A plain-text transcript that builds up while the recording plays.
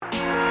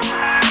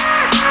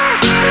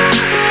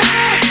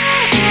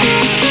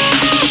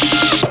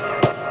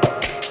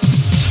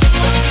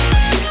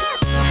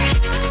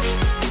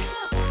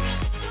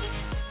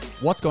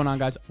What's going on,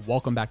 guys?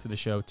 Welcome back to the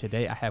show.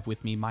 Today, I have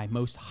with me my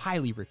most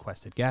highly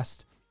requested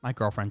guest, my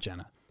girlfriend,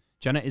 Jenna.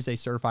 Jenna is a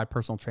certified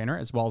personal trainer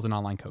as well as an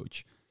online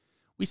coach.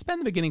 We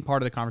spend the beginning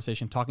part of the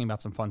conversation talking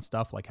about some fun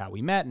stuff like how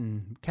we met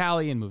in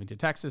Cali and moving to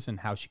Texas and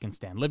how she can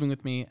stand living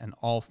with me and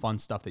all fun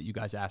stuff that you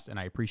guys asked, and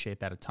I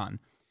appreciate that a ton.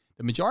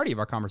 The majority of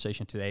our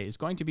conversation today is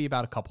going to be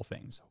about a couple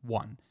things.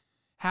 One,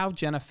 how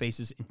Jenna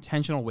faces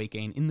intentional weight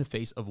gain in the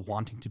face of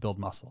wanting to build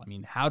muscle. I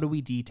mean, how do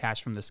we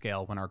detach from the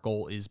scale when our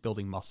goal is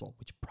building muscle,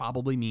 which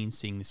probably means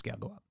seeing the scale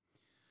go up?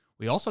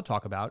 We also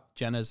talk about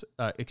Jenna's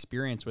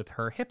experience with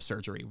her hip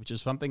surgery, which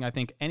is something I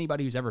think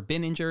anybody who's ever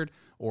been injured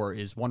or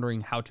is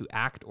wondering how to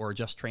act or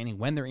adjust training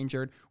when they're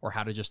injured or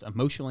how to just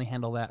emotionally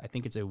handle that. I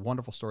think it's a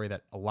wonderful story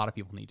that a lot of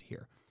people need to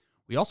hear.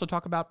 We also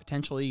talk about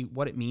potentially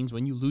what it means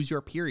when you lose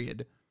your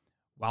period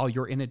while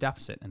you're in a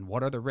deficit and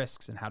what are the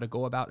risks and how to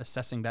go about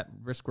assessing that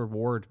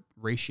risk-reward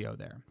ratio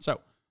there. So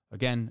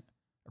again,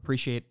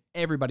 appreciate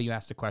everybody who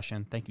asked a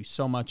question. Thank you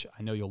so much.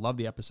 I know you'll love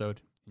the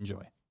episode.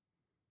 Enjoy.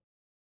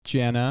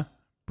 Jenna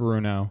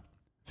Bruno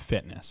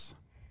Fitness,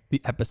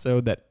 the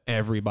episode that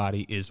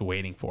everybody is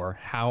waiting for.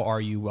 How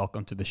are you?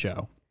 Welcome to the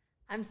show.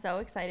 I'm so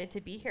excited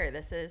to be here.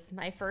 This is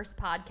my first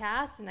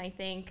podcast, and I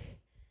think,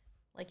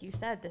 like you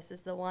said, this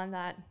is the one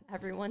that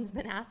everyone's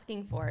been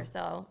asking for.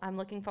 So I'm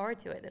looking forward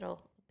to it.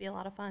 It'll be a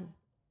lot of fun.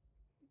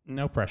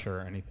 No pressure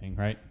or anything,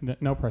 right?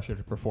 No pressure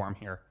to perform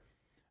here.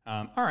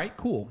 All right,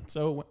 cool.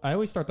 So I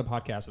always start the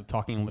podcast with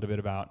talking a little bit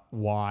about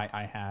why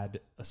I had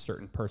a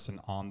certain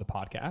person on the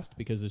podcast,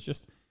 because it's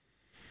just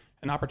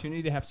an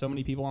opportunity to have so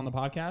many people on the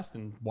podcast,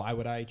 and why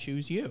would I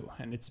choose you?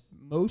 And it's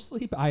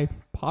mostly by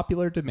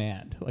popular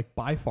demand, like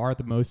by far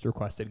the most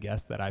requested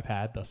guest that I've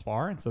had thus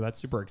far. And so that's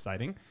super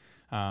exciting.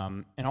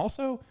 And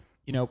also,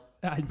 you know,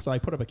 so I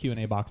put up a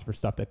Q&A box for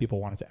stuff that people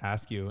wanted to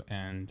ask you,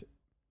 and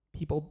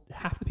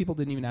half the people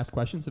didn't even ask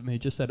questions, and they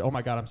just said, oh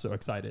my God, I'm so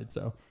excited.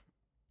 So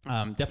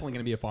definitely going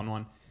to be a fun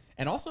one.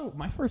 And also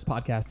my first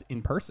podcast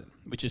in person,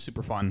 which is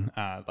super fun.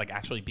 Like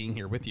actually being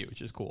here with you,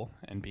 which is cool,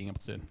 and being able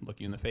to look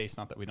you in the face.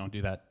 Not that we don't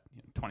do that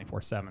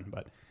 24/7,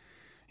 but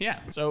yeah.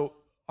 So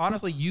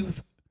honestly,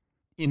 you've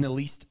in the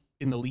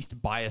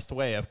least biased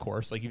way, of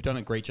course, like you've done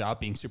a great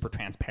job being super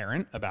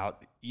transparent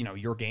about, you know,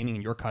 your gaining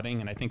and your cutting.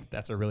 And I think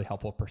that's a really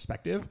helpful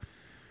perspective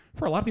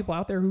for a lot of people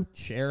out there who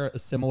share a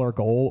similar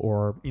goal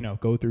or, you know,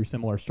 go through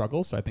similar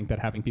struggles. So I think that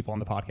having people on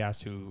the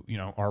podcast who, you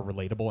know, are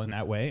relatable in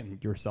that way,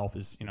 and yourself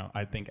is, you know,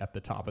 I think at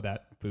the top of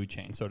that food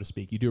chain, so to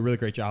speak. You do a really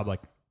great job,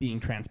 like being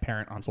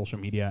transparent on social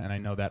media. And I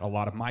know that a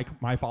lot of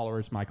my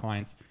followers, my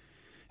clients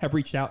have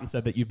reached out and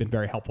said that you've been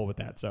very helpful with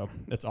that. So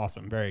that's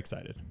awesome. Very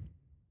excited.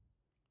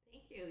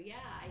 Thank you. Yeah,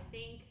 I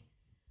think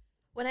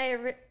when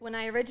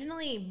I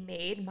originally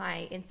made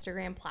my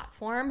Instagram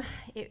platform,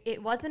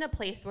 it wasn't a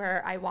place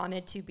where I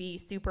wanted to be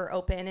super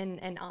open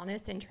and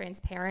honest and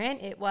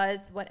transparent. It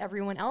was what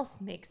everyone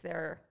else makes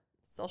their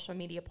social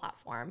media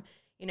platform,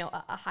 you know,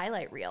 a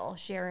highlight reel,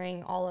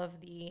 sharing all of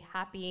the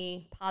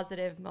happy,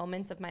 positive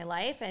moments of my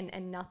life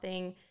and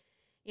nothing,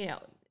 you know,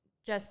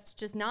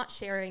 just not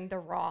sharing the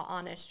raw,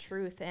 honest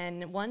truth.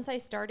 And once I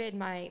started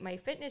my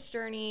fitness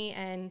journey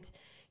and,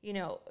 you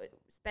know,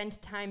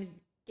 spent time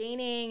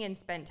gaining and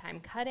spent time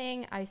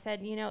cutting, I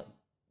said, you know,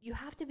 you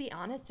have to be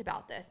honest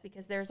about this,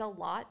 because there's a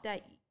lot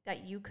that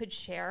you could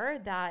share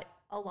that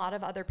a lot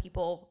of other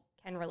people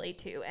can relate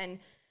to. And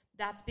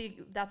that's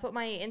what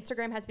my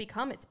Instagram has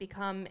become. It's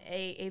become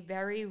a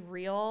very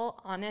real,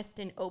 honest,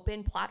 and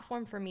open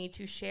platform for me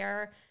to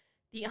share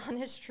the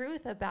honest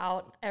truth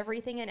about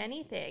everything and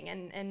anything.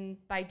 And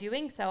by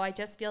doing so, I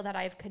just feel that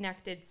I've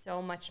connected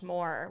so much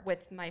more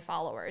with my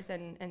followers,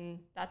 and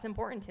that's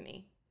important to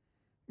me.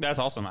 That's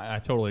awesome. I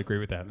totally agree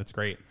with that. That's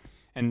great.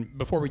 And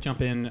before we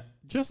jump in,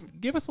 just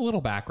give us a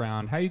little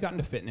background, how you got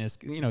into fitness,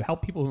 you know,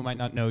 help people who might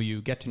not know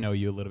you get to know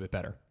you a little bit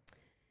better.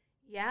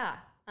 Yeah.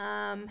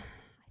 I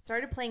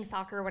started playing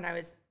soccer when I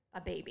was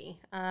a baby.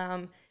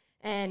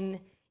 And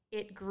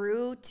it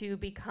grew to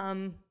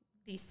become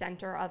the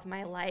center of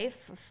my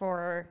life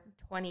for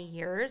 20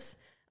 years.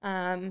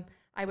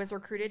 I was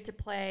recruited to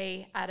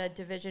play at a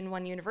Division I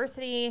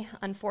university.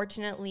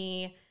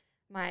 Unfortunately,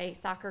 my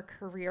soccer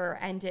career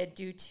ended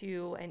due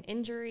to an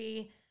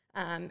injury.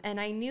 And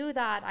I knew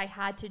that I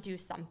had to do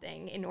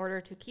something in order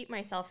to keep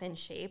myself in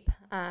shape,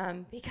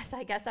 because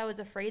I guess I was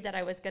afraid that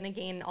I was going to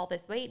gain all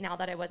this weight now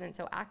that I wasn't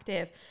so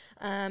active.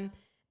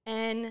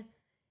 And,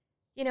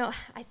 you know,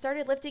 I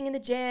started lifting in the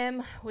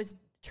gym, was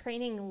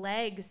training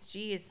legs,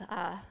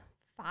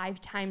 5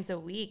 times a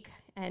week,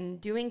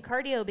 and doing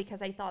cardio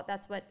because I thought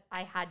that's what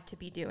I had to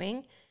be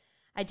doing.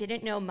 I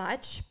didn't know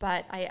much,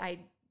 but I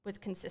was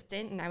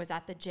consistent, and I was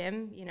at the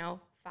gym, you know,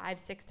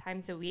 5-6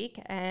 times a week.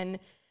 And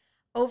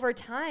over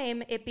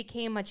time, it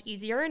became much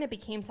easier, and it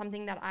became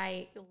something that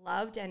I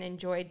loved and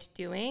enjoyed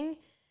doing.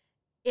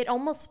 It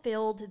almost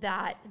filled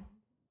that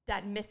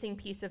missing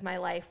piece of my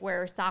life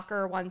where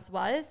soccer once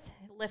was.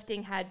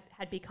 Lifting had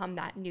become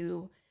that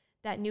new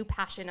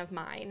passion of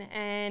mine.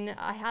 And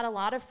I had a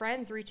lot of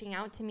friends reaching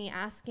out to me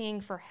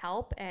asking for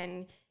help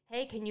and,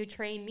 hey, can you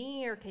train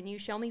me, or can you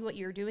show me what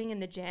you're doing in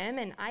the gym?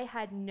 And I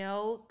had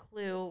no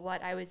clue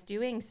what I was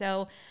doing.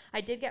 So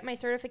I did get my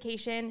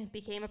certification,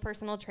 became a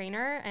personal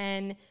trainer,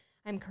 and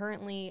I'm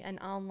currently an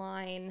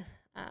online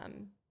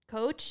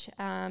coach.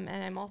 And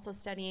I'm also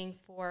studying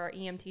for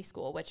EMT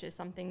school, which is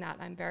something that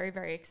I'm very,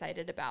 very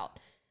excited about.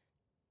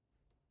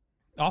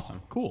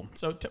 Awesome. Cool.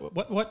 So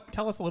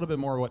tell us a little bit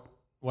more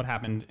what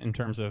happened in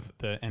terms of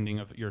the ending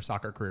of your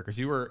soccer career, because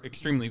you were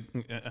extremely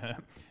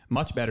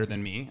much better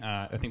than me.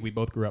 I think we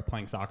both grew up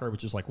playing soccer,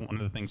 which is like one of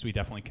the things we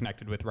definitely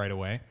connected with right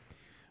away.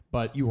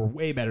 But you were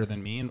way better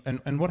than me.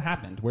 And what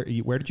happened?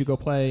 Where did you go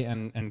play,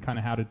 and kind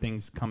of how did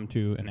things come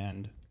to an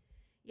end?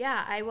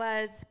 Yeah, I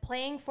was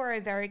playing for a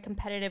very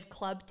competitive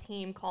club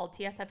team called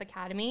TSF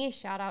Academy.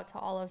 Shout out to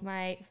all of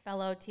my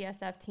fellow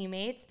TSF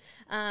teammates.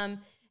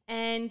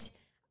 And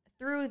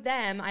through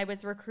them, I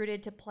was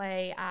recruited to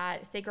play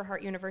at Sacred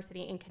Heart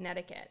University in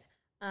Connecticut.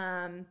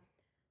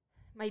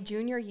 My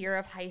junior year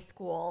of high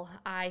school,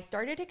 I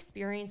started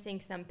experiencing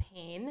some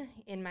pain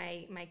in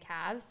my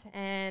calves,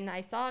 and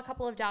I saw a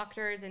couple of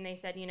doctors, and they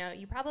said,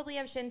 you probably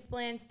have shin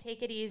splints,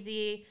 take it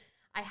easy.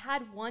 I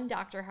had one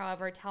doctor,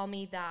 however, tell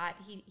me that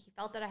he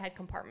felt that I had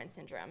compartment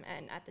syndrome.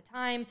 And at the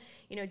time,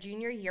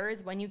 junior year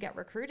is when you get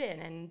recruited,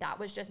 and that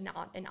was just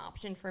not an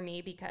option for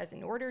me, because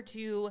in order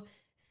to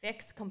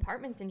fix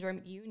compartment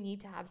syndrome, you need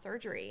to have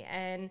surgery.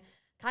 And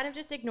kind of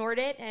just ignored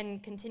it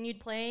and continued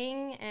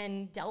playing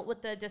and dealt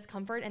with the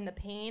discomfort and the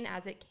pain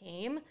as it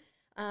came.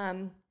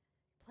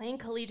 Playing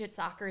collegiate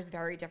soccer is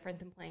very different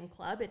than playing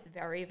club. It's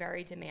very,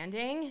 very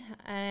demanding.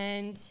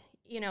 And,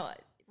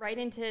 right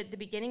into the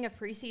beginning of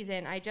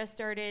preseason, I just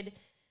started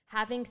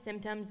having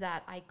symptoms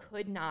that I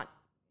could not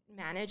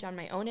manage on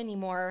my own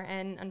anymore.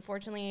 And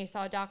unfortunately, I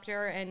saw a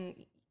doctor and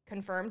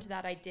confirmed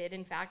that I did,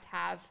 in fact,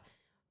 have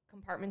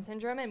compartment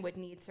syndrome and would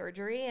need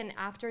surgery. And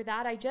after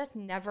that, I just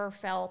never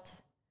felt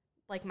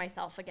like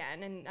myself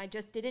again. And I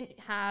just didn't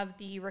have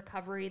the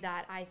recovery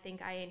that I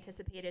think I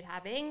anticipated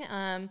having.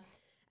 And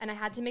I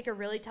had to make a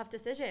really tough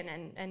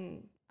decision.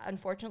 And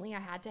unfortunately, I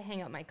had to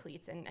hang up my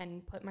cleats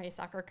and put my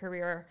soccer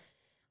career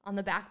on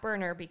the back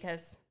burner,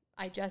 because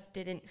I just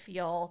didn't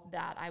feel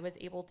that I was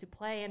able to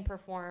play and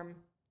perform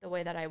the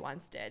way that I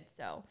once did.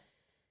 So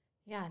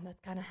yeah, that's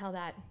kind of how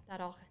that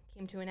all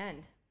came to an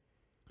end.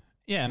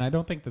 Yeah, and I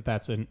don't think that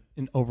that's an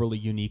overly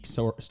unique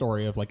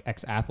story of like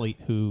ex-athlete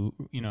who,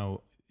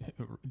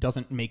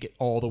 doesn't make it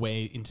all the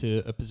way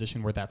into a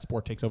position where that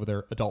sport takes over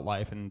their adult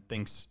life and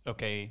thinks,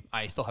 okay,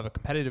 I still have a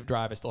competitive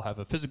drive, I still have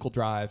a physical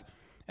drive,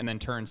 and then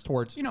turns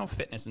towards,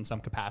 fitness in some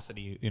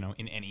capacity,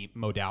 in any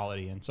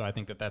modality. And so I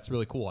think that that's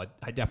really cool.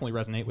 I definitely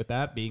resonate with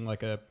that, being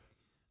like a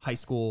high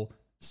school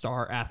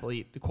star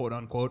athlete, quote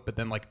unquote, but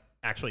then like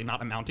actually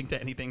not amounting to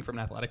anything from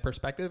an athletic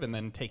perspective, and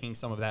then taking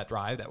some of that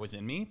drive that was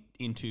in me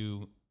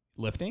into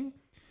lifting,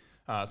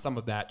 some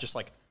of that just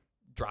like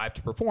drive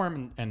to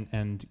perform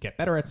and get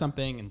better at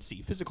something and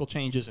see physical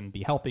changes and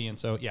be healthy. And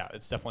so, yeah,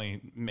 it's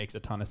definitely makes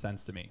a ton of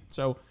sense to me.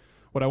 So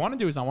what I want to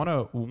do is I want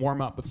to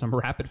warm up with some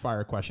rapid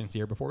fire questions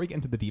here before we get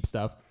into the deep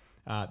stuff.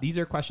 These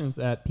are questions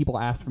that people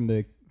asked from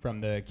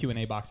the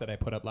Q&A box that I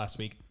put up last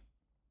week.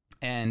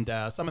 And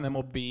some of them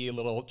will be a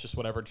little just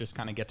whatever, just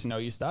kind of get to know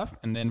you stuff.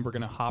 And then we're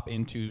going to hop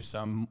into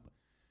some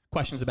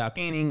questions about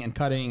gaining and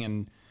cutting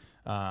and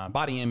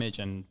body image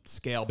and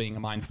scale being a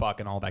mind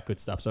fuck and all that good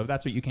stuff. So if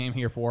that's what you came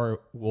here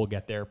for, we'll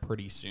get there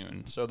pretty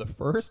soon. So the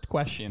first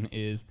question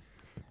is,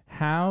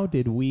 how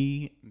did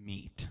we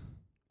meet?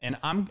 And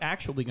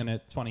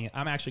it's funny,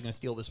 I'm actually going to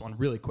steal this one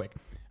really quick.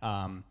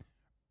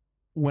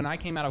 When I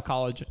came out of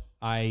college,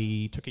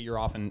 I took a year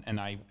off and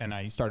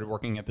I started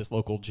working at this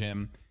local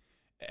gym,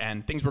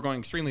 and things were going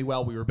extremely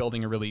well. We were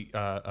building a really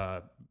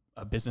a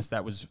business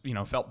that was,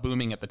 felt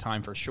booming at the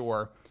time for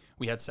sure.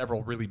 We had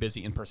several really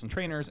busy in-person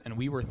trainers, and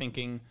we were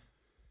thinking,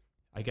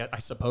 I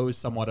suppose,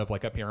 somewhat of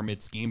like a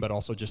pyramid scheme, but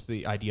also just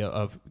the idea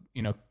of,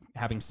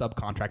 having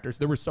subcontractors.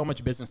 There was so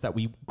much business that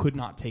we could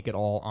not take it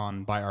all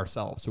on by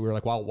ourselves. So we were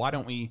like, well, why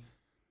don't we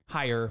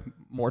hire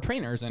more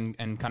trainers and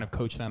kind of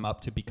coach them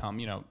up to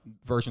become,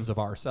 versions of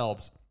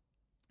ourselves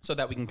so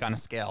that we can kind of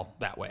scale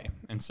that way.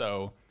 And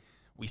so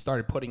we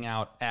started putting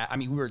out,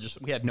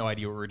 we had no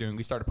idea what we were doing.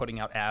 We started putting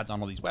out ads on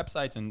all these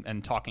websites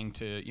and talking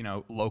to,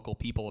 local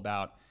people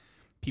about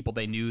people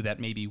they knew that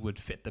maybe would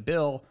fit the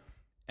bill.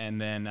 And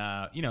then,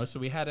 so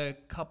we had a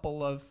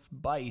couple of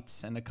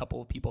bites and a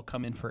couple of people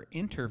come in for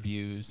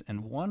interviews.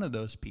 And one of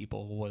those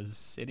people is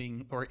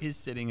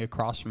sitting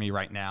across from me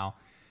right now.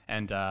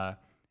 And, And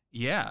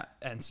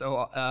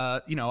so,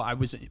 I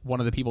was one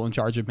of the people in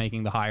charge of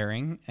making the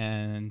hiring,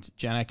 and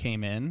Jenna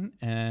came in,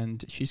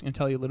 and she's going to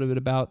tell you a little bit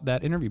about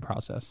that interview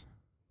process.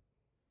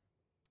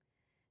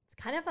 It's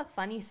kind of a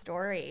funny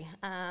story.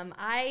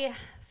 I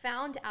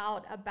found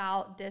out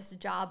about this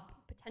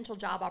potential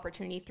job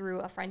opportunity through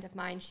a friend of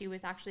mine. She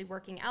was actually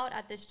working out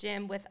at this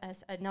gym with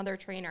another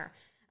trainer.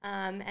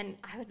 And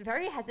I was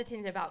very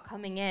hesitant about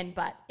coming in,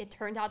 but it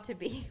turned out to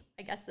be,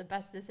 I guess, the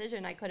best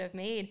decision I could have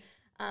made.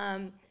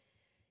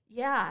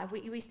 Yeah,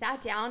 we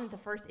sat down at the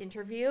first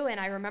interview, and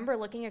I remember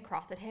looking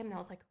across at him, and I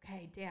was like,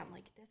 okay, damn,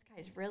 like this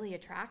guy's really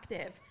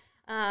attractive.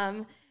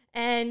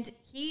 And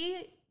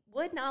he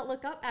would not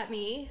look up at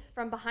me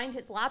from behind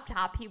his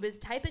laptop. He was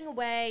typing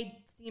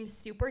away, seemed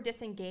super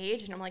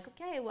disengaged, and I'm like,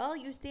 okay, well,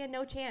 you stand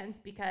no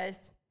chance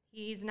because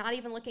he's not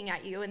even looking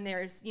at you, and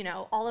there's,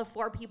 all of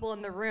 4 people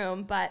in the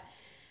room. But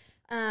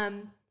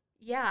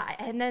yeah,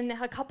 and then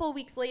a couple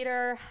weeks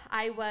later,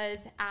 I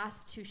was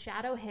asked to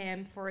shadow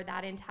him for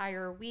that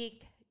entire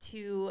week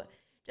to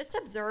just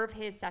observe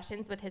his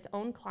sessions with his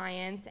own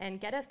clients and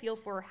get a feel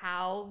for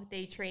how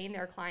they train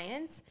their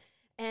clients.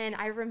 And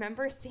I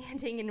remember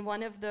standing in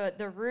one of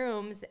the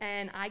rooms,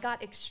 and I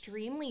got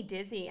extremely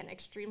dizzy and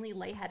extremely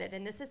lightheaded.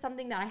 And this is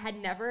something that I had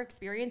never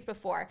experienced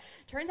before.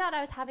 Turns out I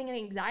was having an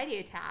anxiety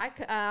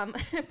attack,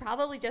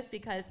 probably just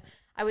because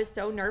I was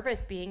so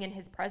nervous being in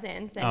his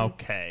presence. And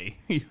Okay.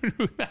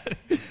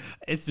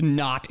 It's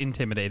not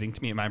intimidating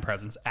to me in my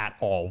presence at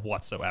all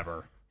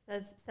whatsoever.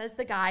 Says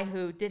the guy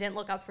who didn't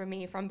look up for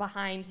me from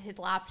behind his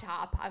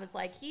laptop. I was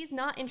like, he's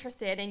not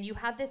interested, and you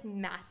have this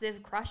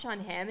massive crush on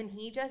him, and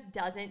he just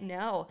doesn't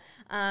know.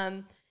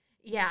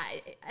 Yeah.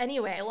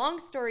 Anyway, long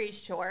story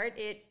short,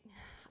 a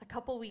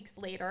couple weeks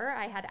later,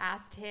 I had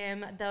asked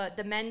him.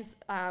 The men's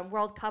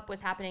World Cup was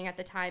happening at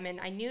the time, and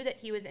I knew that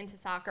he was into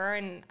soccer,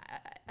 and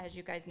as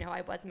you guys know,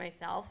 I was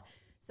myself.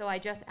 So I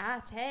just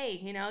asked, hey,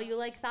 you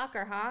like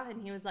soccer, huh?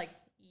 And he was like,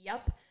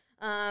 yep.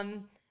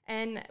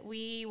 And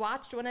we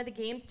watched one of the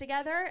games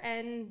together,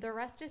 and the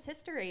rest is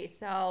history.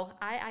 So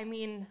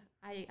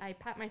I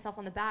pat myself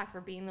on the back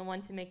for being the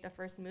one to make the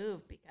first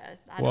move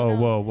because I don't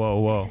know.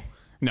 Whoa.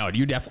 No,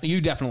 you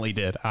definitely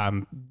did.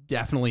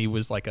 Definitely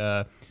was like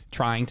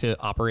trying to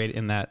operate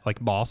in that like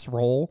boss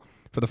role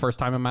for the first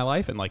time in my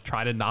life and like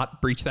try to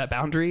not breach that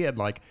boundary. And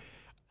like,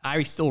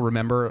 I still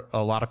remember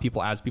a lot of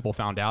people, as people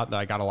found out, that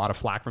I got a lot of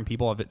flack from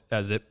people of it,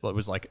 as it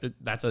was like,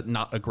 that's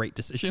not a great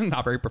decision,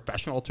 not very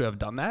professional to have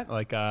done that.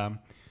 Like,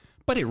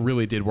 but it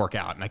really did work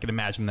out. And I can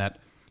imagine that,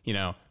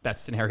 that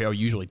scenario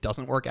usually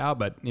doesn't work out,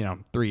 but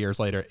 3 years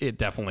later, it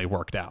definitely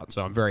worked out.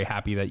 So I'm very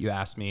happy that you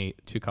asked me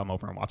to come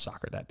over and watch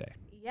soccer that day.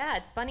 Yeah,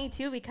 it's funny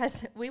too,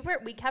 because we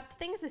kept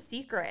things a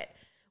secret.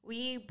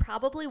 We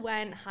probably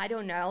went, I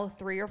don't know,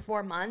 3 or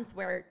 4 months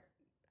where,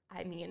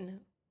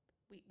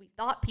 we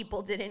thought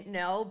people didn't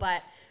know,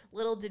 but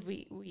little did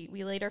we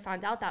later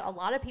found out that a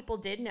lot of people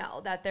did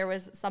know that there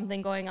was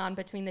something going on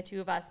between the two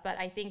of us. But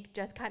I think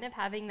just kind of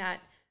having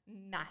that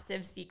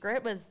massive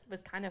secret was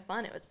kind of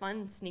fun. It was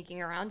fun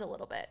sneaking around a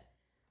little bit.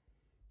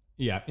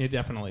 Yeah, it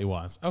definitely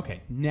was.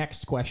 Okay,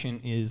 next question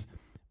is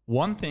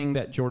one thing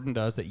that Jordan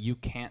does that you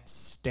can't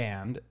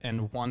stand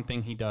and one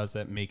thing he does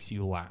that makes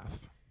you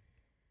laugh.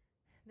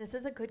 This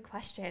is a good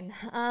question.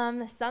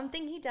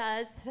 Something he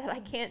does that I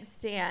can't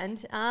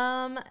stand.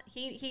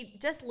 He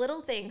just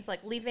little things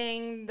like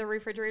leaving the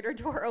refrigerator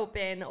door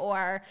open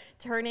or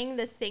turning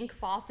the sink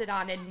faucet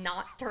on and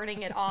not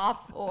turning it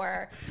off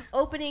or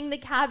opening the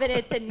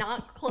cabinets and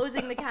not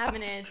closing the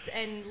cabinets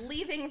and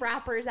leaving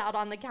wrappers out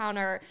on the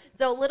counter.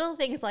 So little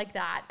things like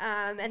that.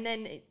 And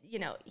then,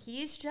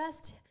 he's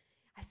just,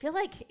 I feel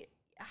like,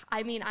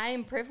 I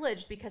am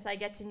privileged because I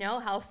get to know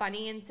how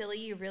funny and silly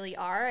you really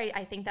are.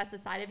 I think that's a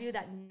side of you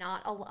that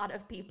not a lot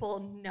of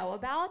people know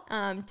about,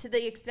 to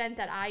the extent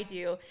that I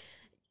do.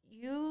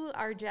 You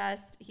are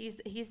just,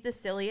 he's the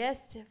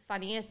silliest,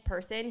 funniest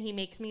person. He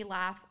makes me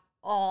laugh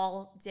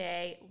all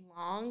day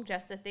long,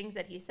 just the things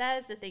that he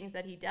says, the things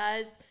that he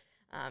does.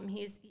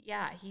 He's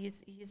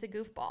a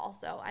goofball.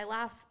 So I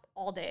laugh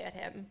all day at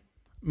him.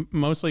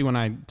 Mostly when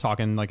I talk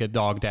in like a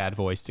dog dad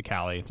voice to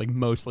Callie, it's like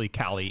mostly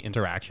Callie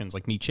interactions,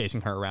 like me chasing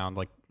her around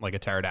like a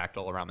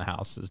pterodactyl around the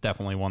house is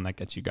definitely one that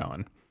gets you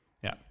going.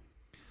 Yeah.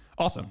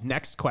 Awesome.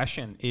 Next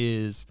question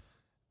is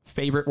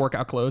favorite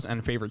workout clothes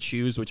and favorite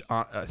shoes, which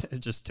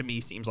just to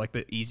me seems like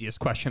the easiest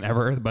question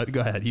ever, but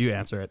go ahead, you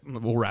answer it.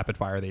 We'll rapid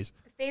fire these.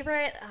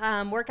 Favorite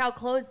workout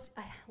clothes,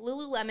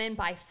 Lululemon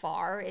by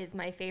far is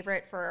my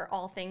favorite for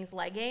all things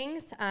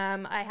leggings.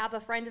 I have a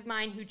friend of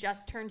mine who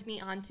just turned me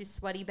on to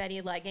Sweaty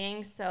Betty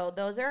leggings, so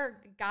those are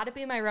gotta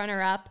be my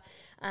runner-up.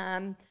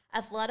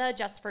 Athleta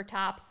just for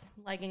tops.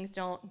 Leggings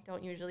don't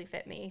usually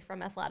fit me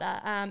from Athleta.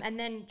 And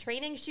then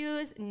training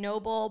shoes,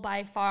 Noble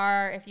by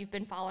far. If you've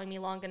been following me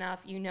long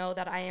enough, you know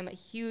that I am a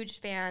huge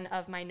fan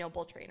of my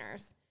Noble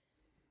trainers.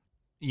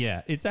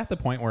 Yeah, it's at the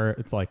point where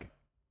it's like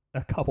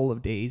a couple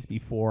of days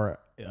before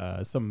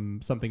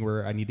something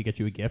where I need to get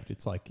you a gift.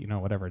 It's like,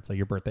 whatever. It's like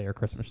your birthday or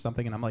Christmas or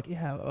something. And I'm like,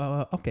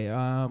 yeah, okay.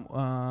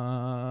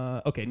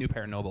 Okay. New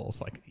pair of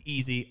Nobles, like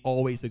easy,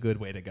 always a good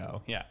way to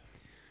go. Yeah.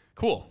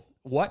 Cool.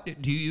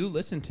 What do you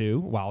listen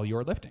to while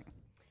you're lifting?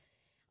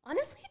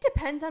 Honestly, it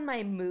depends on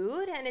my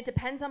mood and it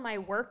depends on my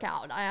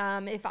workout.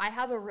 If I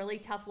have a really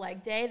tough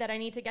leg day that I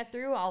need to get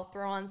through, I'll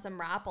throw on some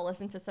rap. I'll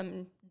listen to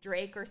some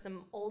Drake or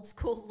some old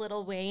school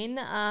Lil Wayne.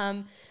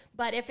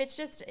 But if it's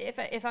just,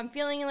 if I'm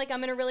feeling like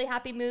I'm in a really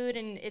happy mood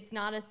and it's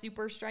not a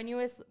super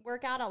strenuous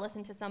workout, I'll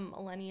listen to some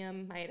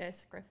Millennium,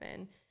 Midas,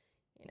 Griffin,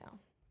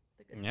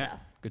 the good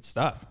stuff. Good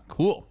stuff.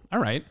 Cool. All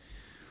right.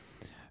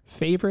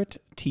 Favorite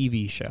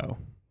TV show?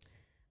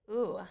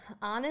 Ooh,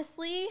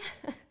 honestly,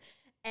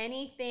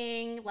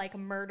 anything like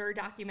murder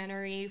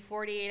documentary,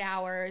 48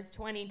 Hours,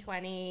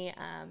 2020,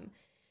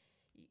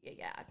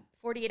 yeah,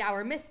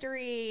 48-hour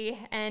mystery,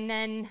 and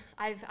then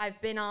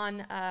I've been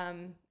on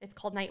it's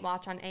called Night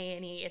Watch on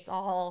A&E. It's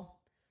all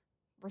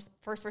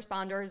first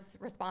responders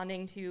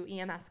responding to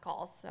EMS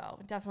calls, so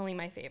definitely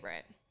my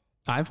favorite.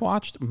 I've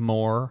watched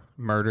more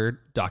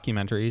murder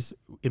documentaries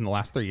in the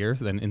last 3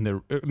 years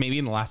than maybe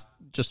in the last,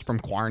 just from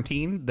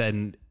quarantine,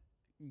 than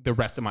the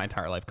rest of my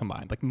entire life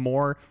combined. Like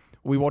more,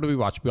 what did we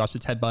watch? We watched the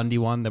Ted Bundy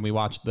one. Then we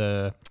watched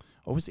what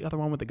was the other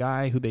one with the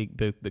guy who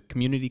the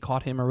community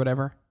caught him or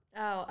whatever?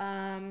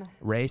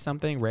 Ray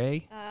something?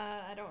 Ray?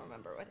 I don't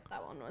remember what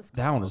that one was called.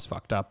 That one was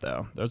fucked up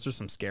though. Those are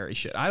some scary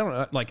shit. I don't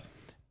know, like,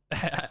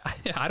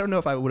 I don't know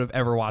if I would have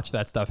ever watched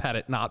that stuff had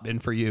it not been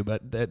for you,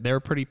 but they're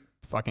pretty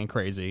fucking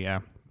crazy.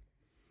 Yeah.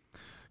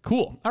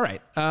 Cool. All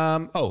right.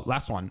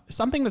 Last one.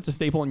 Something that's a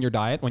staple in your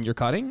diet when you're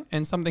cutting,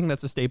 and something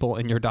that's a staple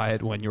in your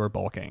diet when you're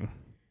bulking.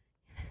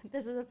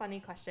 This is a funny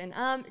question.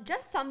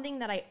 Just something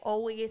that I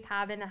always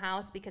have in the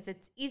house because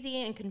it's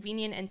easy and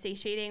convenient and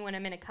satiating when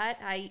I'm in a cut.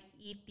 I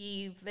eat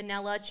the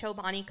vanilla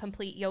Chobani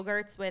complete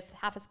yogurts with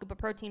half a scoop of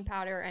protein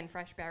powder and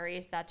fresh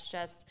berries. That's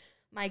just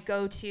my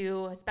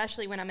go-to,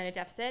 especially when I'm in a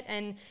deficit.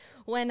 And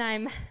when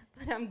I'm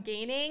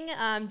gaining,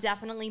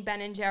 definitely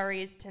Ben &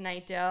 Jerry's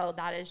Tonight Dough.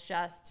 That is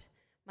just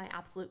my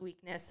absolute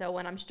weakness. So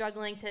when I'm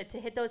struggling to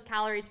hit those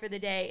calories for the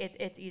day,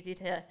 it's easy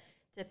to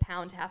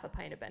pound half a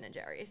pint of Ben &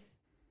 Jerry's.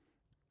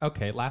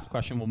 Okay, last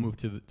question. We'll move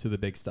to the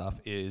big stuff.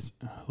 Is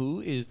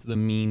who is the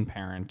mean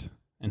parent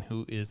and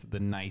who is the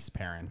nice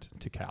parent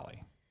to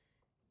Callie?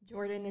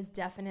 Jordan is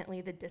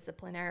definitely the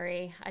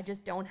disciplinary. I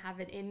just don't have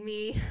it in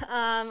me.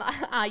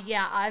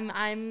 Yeah,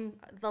 I'm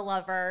the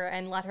lover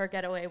and let her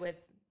get away with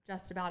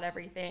just about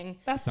everything.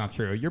 That's not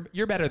true.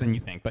 You're better than you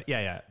think. But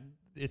yeah,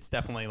 it's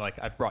definitely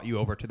like I've brought you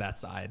over to that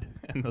side,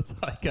 and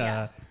it's like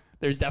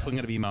there's definitely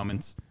going to be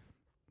moments,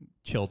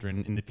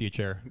 children in the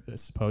future,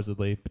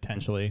 supposedly,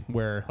 potentially,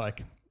 where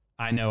like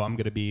I know I'm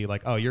going to be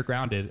like, oh, you're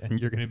grounded, and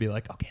you're going to be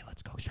like, okay,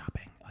 let's go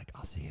shopping. Like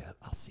I'll see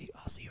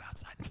you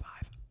outside in 5.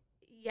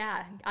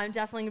 Yeah, I'm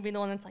definitely gonna be the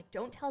one that's like,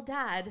 don't tell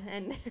dad.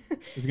 And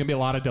there's gonna be a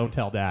lot of don't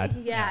tell dad.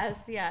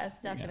 Yes,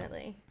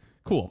 definitely. Yeah.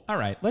 Cool. All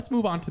right, let's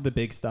move on to the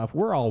big stuff.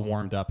 We're all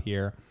warmed up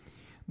here.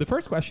 The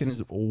first question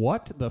is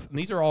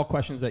these are all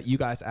questions that you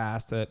guys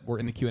asked that were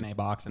in the Q&A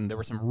box, and there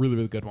were some really,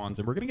 really good ones,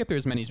 and we're gonna get through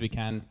as many as we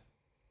can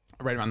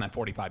right around that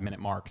 45-minute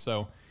mark.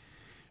 So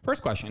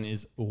first question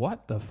is,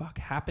 what the fuck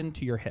happened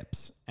to your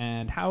hips?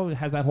 And how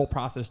has that whole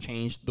process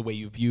changed the way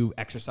you view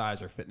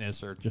exercise or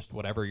fitness or just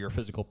whatever your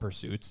physical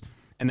pursuits?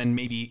 And then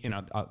maybe,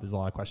 there's a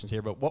lot of questions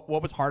here, but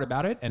what was hard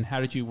about it and how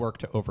did you work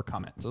to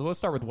overcome it? So let's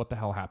start with what the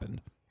hell happened.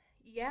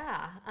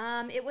 Yeah,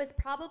 it was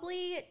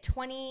probably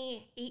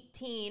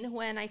 2018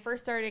 when I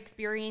first started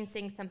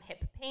experiencing some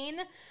hip pain.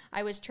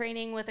 I was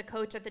training with a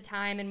coach at the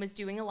time and was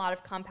doing a lot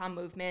of compound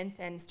movements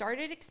and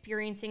started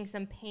experiencing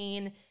some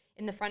pain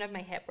in the front of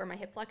my hip where my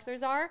hip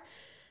flexors are.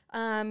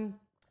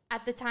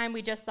 At the time,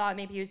 we just thought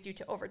maybe it was due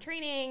to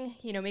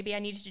overtraining. Maybe I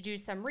needed to do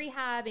some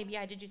rehab. Maybe I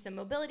had to do some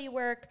mobility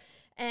work.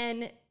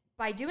 And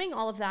by doing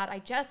all of that, I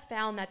just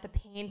found that the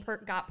pain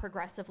got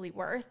progressively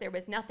worse. There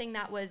was nothing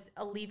that was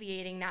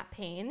alleviating that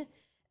pain.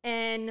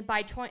 And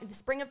by the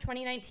spring of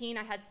 2019,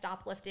 I had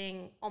stopped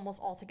lifting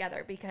almost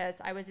altogether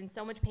because I was in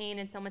so much pain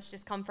and so much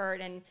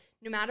discomfort. And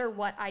no matter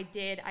what I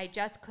did, I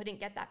just couldn't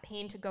get that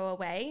pain to go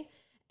away.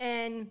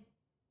 And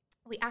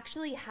we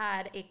actually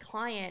had a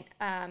client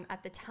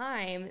at the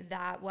time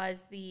that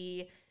was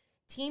the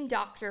team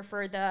doctor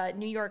for the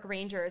New York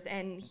Rangers.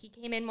 And he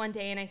came in one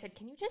day and I said,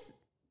 can you just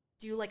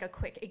do like a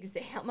quick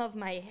exam of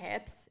my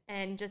hips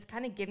and just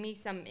kind of give me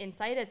some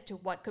insight as to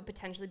what could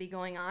potentially be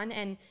going on?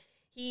 And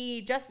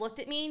he just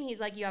looked at me and he's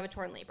like, you have a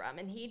torn labrum.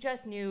 And he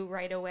just knew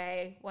right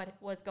away what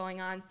was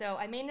going on. So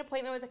I made an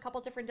appointment with a couple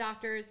different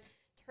doctors.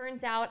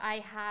 Turns out I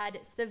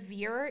had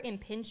severe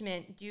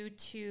impingement due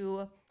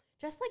to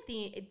just like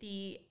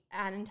the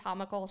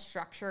anatomical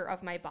structure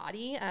of my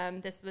body.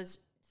 This was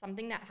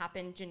something that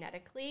happened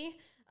genetically.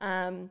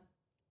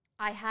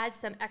 I had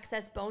some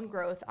excess bone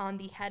growth on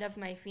the head of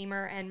my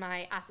femur and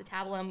my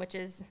acetabulum, which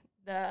is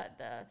the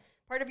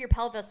part of your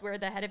pelvis where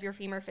the head of your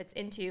femur fits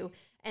into.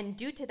 And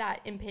due to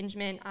that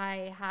impingement,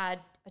 I had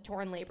a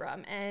torn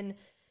labrum. And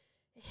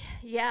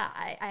yeah,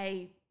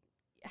 I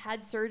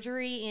had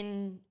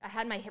surgery I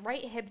had my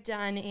right hip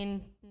done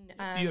in...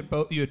 You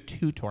had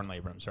 2 torn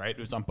labrums, right? It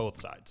was on both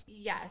sides.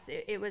 Yes,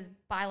 it was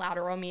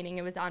bilateral, meaning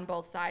it was on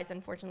both sides.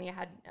 Unfortunately, I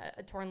had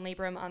a torn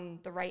labrum on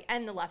the right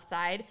and the left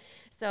side.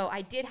 So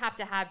I did have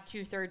to have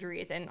 2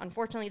 surgeries. And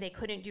unfortunately, they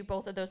couldn't do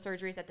both of those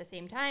surgeries at the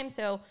same time.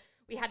 So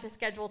we had to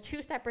schedule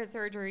 2 separate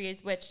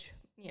surgeries, which,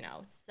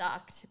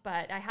 sucked.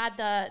 But I had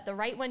the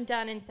right one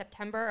done in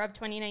September of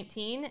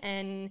 2019.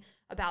 And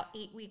about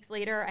 8 weeks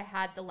later, I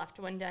had the left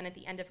one done at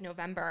the end of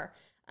November.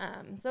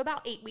 So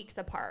about 8 weeks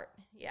apart.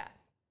 Yeah.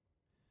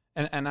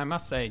 And I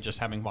must say, just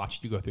having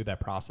watched you go through that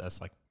process,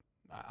 like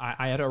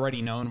I had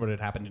already known what had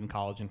happened in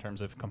college in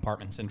terms of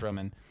compartment syndrome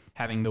and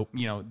having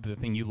the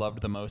thing you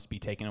loved the most be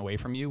taken away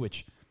from you,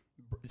 which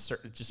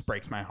it just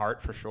breaks my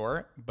heart for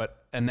sure.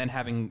 And then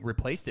having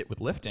replaced it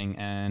with lifting,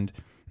 and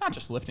not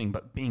just lifting,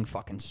 but being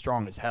fucking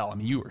strong as hell. I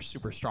mean, you were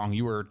super strong.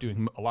 You were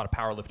doing a lot of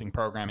powerlifting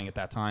programming at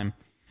that time,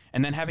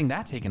 and then having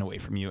that taken away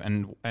from you,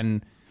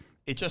 and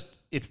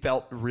it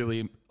felt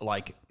really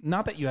like,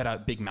 not that you had a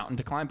big mountain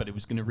to climb, but it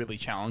was going to really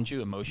challenge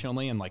you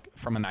emotionally and like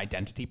from an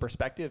identity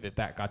perspective. If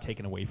that got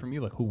taken away from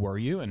you, like, who were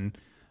you? And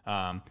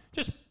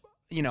just,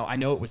 I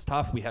know it was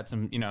tough. We had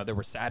some, there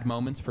were sad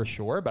moments for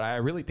sure, but I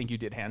really think you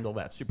did handle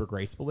that super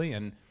gracefully.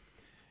 And,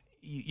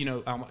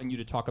 I want you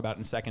to talk about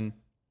in a second,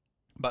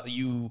 but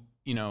you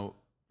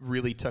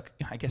really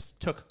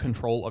took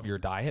control of your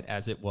diet,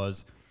 as it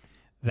was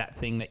that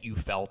thing that you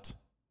felt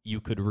you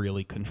could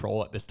really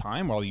control at this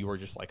time, while you were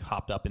just like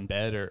hopped up in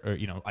bed or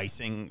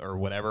icing or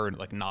whatever, and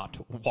like not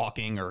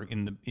walking or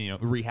in the,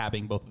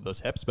 rehabbing both of those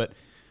hips. But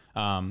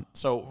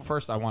so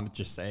first I want to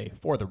just say,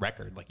 for the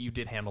record, like, you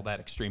did handle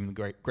that extremely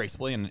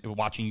gracefully, and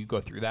watching you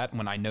go through that,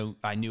 when I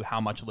knew how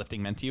much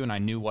lifting meant to you, and I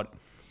knew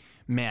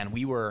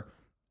we were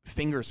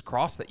fingers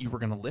crossed that you were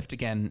going to lift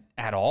again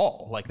at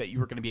all, like that you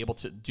were going to be able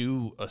to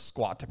do a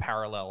squat to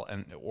parallel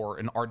or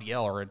an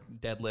RDL or a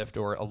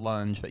deadlift or a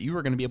lunge, that you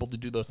were going to be able to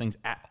do those things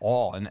at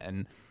all.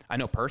 And I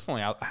know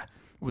personally I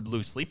would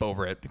lose sleep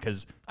over it,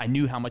 because I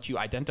knew how much you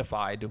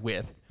identified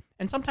with,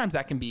 and sometimes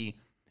that can be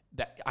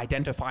that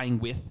identifying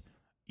with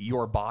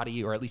your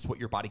body, or at least what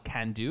your body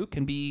can do,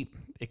 can be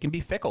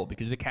fickle,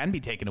 because it can be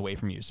taken away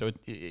from you. So it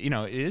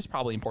is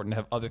probably important to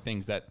have other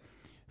things that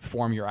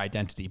form your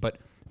identity. But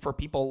for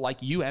people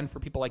like you and for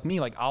people like me,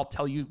 like, I'll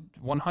tell you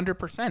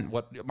 100%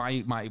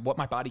 what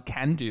my body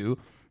can do,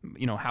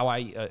 how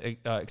I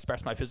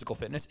express my physical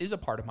fitness is a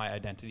part of my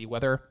identity,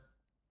 whether,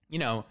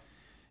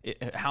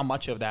 how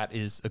much of that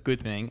is a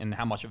good thing and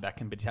how much of that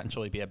can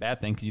potentially be a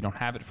bad thing, because you don't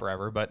have it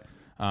forever. But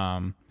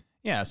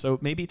yeah, so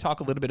maybe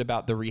talk a little bit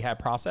about the rehab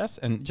process,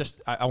 and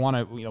just, I want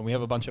to, we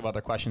have a bunch of other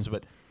questions,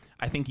 but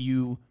I think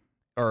you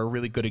are a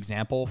really good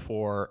example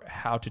for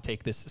how to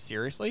take this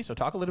seriously. So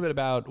talk a little bit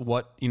about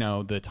what,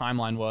 the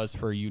timeline was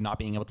for you not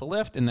being able to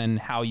lift, and then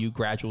how you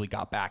gradually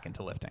got back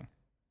into lifting.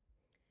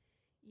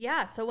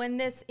 Yeah. So when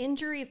this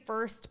injury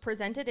first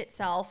presented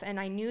itself and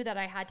I knew that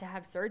I had to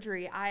have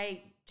surgery,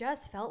 I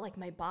just felt like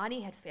my body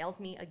had failed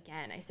me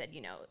again. I said,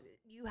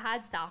 you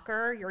had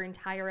soccer your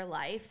entire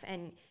life,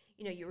 and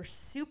you were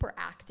super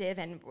active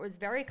and was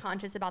very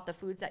conscious about the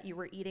foods that you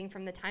were eating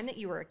from the time that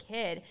you were a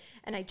kid.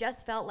 And I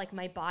just felt like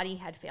my body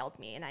had failed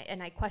me.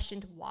 And I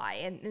questioned why.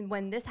 And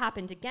when this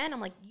happened again, I'm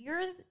like,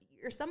 you're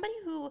somebody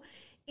who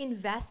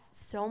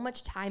invests so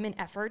much time and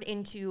effort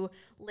into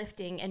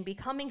lifting and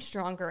becoming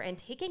stronger and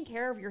taking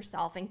care of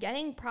yourself and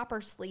getting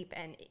proper sleep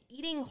and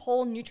eating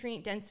whole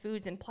nutrient dense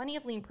foods and plenty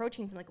of lean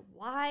proteins. I'm like,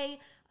 why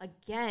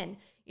again?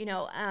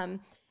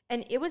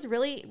 And it was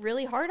really,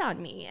 really hard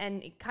on me.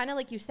 And kind of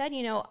like you said,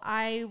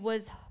 I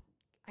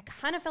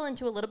kind of fell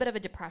into a little bit of a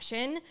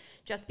depression,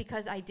 just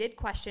because I did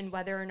question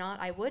whether or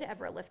not I would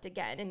ever lift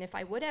again, and if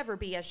I would ever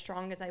be as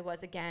strong as I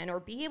was again, or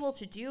be able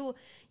to do,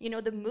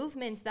 the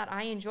movements that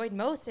I enjoyed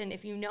most. And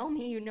if you know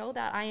me, you know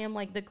that I am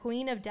like the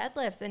queen of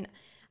deadlifts. And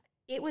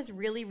it was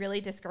really,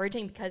 really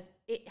discouraging, because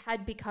it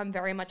had become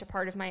very much a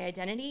part of my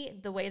identity,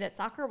 the way that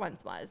soccer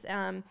once was.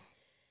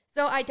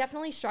 So I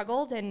definitely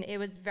struggled, and it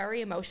was very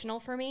emotional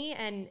for me.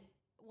 And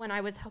when I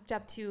was hooked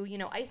up to,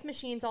 ice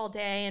machines all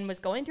day and was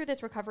going through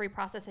this recovery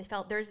process, I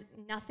felt there's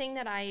nothing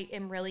that I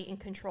am really in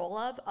control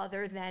of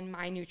other than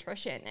my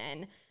nutrition.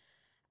 And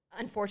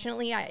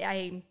unfortunately,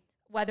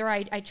 whether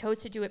I chose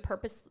to do it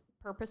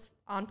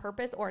on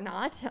purpose or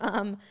not,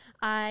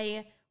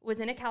 I was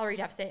in a calorie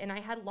deficit, and I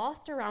had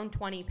lost around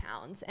 20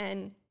 pounds.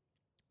 And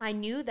I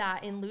knew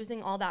that in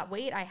losing all that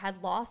weight, I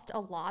had lost a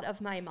lot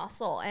of my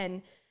muscle,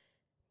 and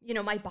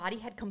my body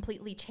had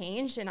completely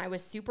changed, and I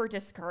was super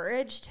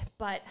discouraged.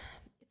 But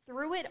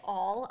through it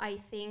all, I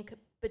think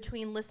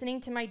between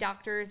listening to my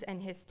doctors and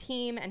his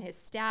team and his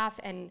staff,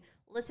 and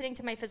listening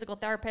to my physical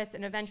therapist,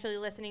 and eventually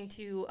listening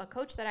to a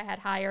coach that I had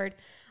hired,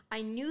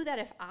 I knew that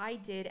if I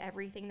did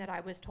everything that I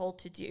was told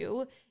to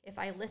do, if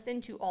I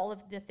listened to all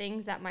of the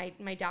things that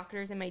my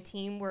doctors and my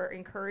team were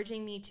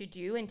encouraging me to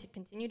do, and to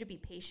continue to be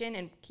patient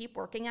and keep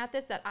working at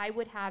this, that I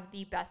would have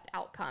the best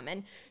outcome.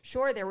 And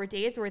sure, there were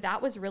days where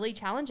that was really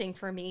challenging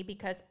for me,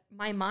 because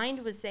my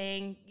mind was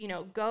saying,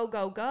 go,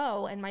 go,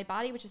 go. And my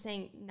body was just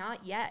saying,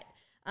 not yet.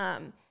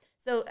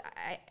 So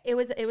it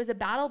was a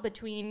battle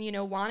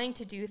between, wanting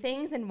to do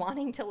things and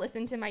wanting to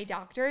listen to my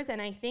doctors.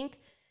 And I think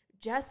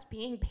just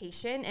being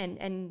patient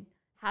and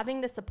having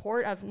the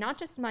support of not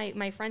just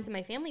my friends and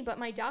my family, but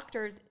my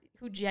doctors,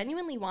 who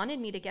genuinely wanted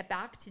me to get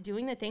back to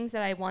doing the things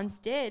that I once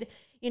did,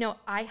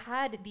 I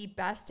had the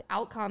best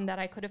outcome that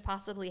I could have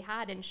possibly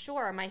had. And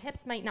sure, my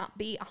hips might not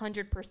be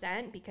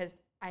 100%, because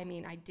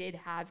I did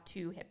have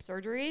 2 hip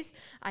surgeries.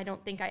 I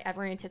don't think I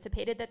ever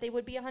anticipated that they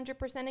would be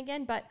 100%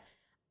 again, but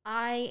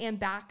I am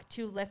back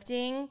to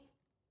lifting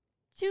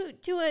to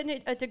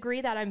a degree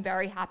that I'm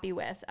very happy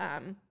with.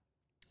 And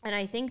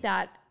I think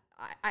that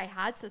I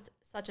had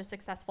such a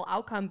successful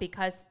outcome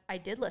because I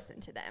did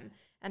listen to them.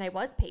 and I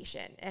was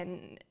patient,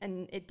 and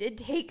it did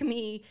take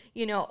me,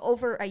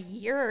 over a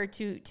year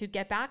to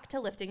get back to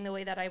lifting the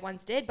way that I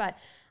once did, but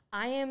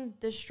I am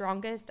the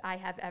strongest I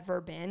have ever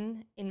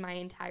been in my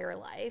entire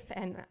life.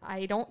 And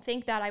I don't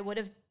think that I would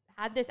have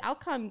had this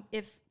outcome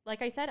if,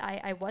 like I said,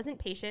 I wasn't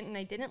patient and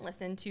I didn't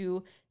listen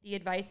to the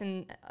advice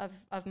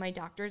of my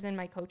doctors and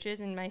my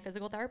coaches and my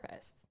physical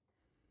therapists.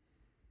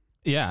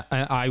 Yeah,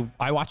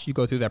 I watched you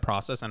go through that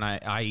process, and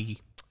I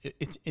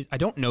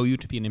don't know you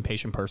to be an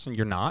impatient person.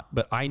 You're not,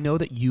 but I know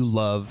that you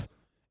love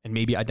and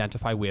maybe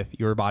identify with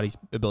your body's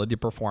ability to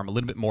perform a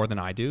little bit more than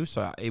I do.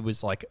 So it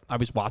was like I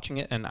was watching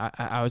it, and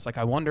I was like,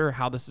 I wonder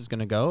how this is going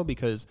to go,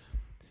 because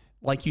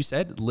like you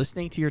said,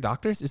 listening to your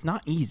doctors is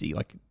not easy.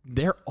 Like,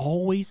 they're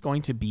always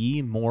going to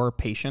be more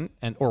patient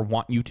or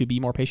want you to be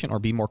more patient or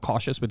be more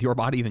cautious with your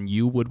body than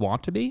you would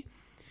want to be.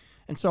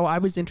 And so I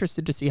was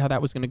interested to see how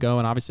that was going to go.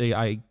 And obviously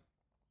I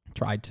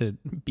tried to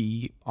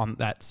be on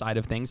that side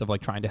of things of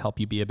like trying to help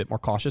you be a bit more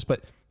cautious.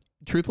 But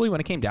truthfully, when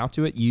it came down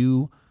to it,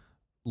 you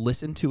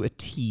listened to a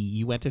T.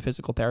 You went to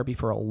physical therapy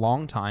for a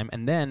long time.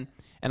 And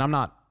I'm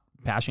not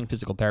bashing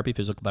physical therapy.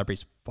 Physical therapy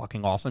is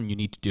fucking awesome. You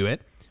need to do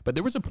it. But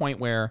there was a point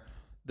where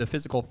the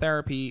physical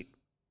therapy,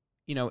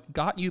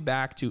 got you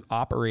back to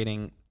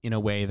operating in a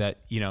way that,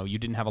 you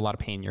didn't have a lot of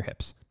pain in your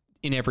hips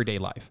in everyday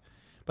life.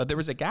 But there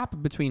was a gap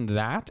between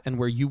that and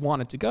where you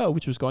wanted to go,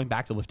 which was going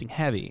back to lifting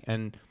heavy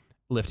and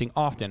lifting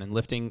often and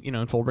lifting,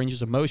 in full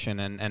ranges of motion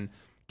and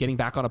getting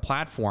back on a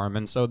platform.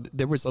 And so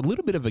there was a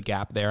little bit of a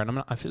gap there.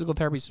 And physical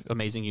therapy is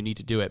amazing. You need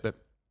to do it. But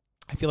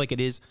I feel like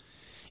it is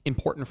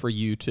important for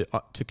you to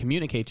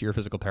communicate to your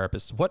physical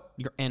therapists what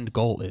your end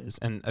goal is.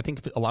 And I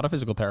think a lot of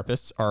physical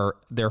therapists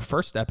their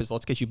first step is,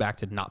 let's get you back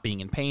to not being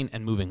in pain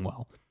and moving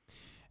well.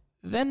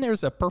 Then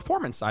there's a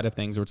performance side of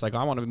things where it's like,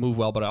 I want to move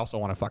well, but I also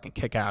want to fucking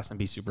kick ass and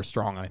be super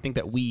strong. And I think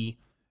that we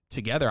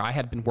together, I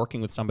had been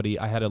working with somebody,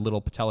 I had a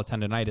little patella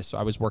tendonitis. So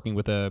I was working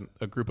with a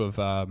group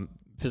of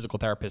physical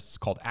therapists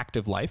called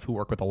Active Life, who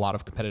work with a lot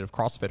of competitive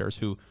CrossFitters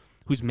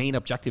whose main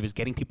objective is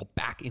getting people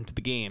back into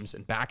the games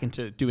and back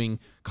into doing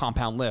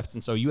compound lifts.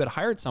 And so you had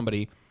hired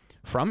somebody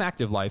from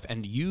Active Life,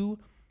 and you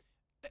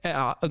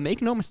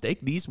make no mistake,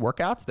 these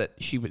workouts that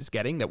she was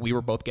getting, that we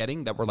were both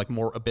getting, that were like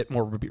a bit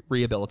more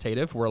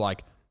rehabilitative, were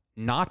like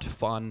not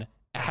fun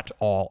at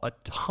all. A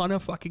ton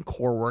of fucking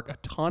core work, a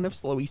ton of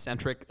slow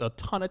eccentric, a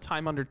ton of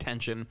time under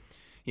tension,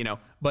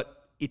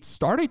 but it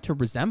started to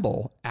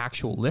resemble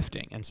actual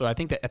lifting. And so I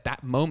think that at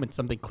that moment,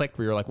 something clicked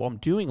where you're like, well, I'm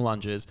doing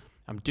lunges,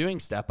 I'm doing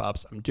step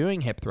ups, I'm doing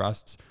hip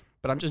thrusts,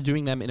 but I'm just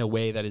doing them in a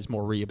way that is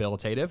more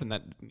rehabilitative and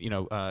that,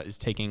 is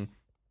taking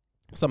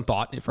some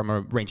thought from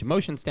a range of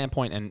motion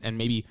standpoint. And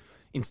maybe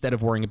instead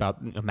of worrying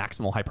about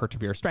maximal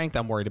hypertrophy or strength,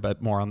 I'm worried about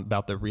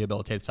the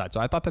rehabilitative side. So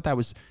I thought that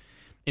was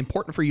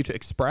important for you to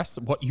express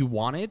what you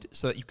wanted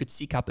so that you could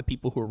seek out the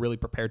people who are really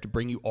prepared to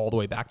bring you all the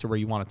way back to where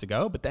you wanted to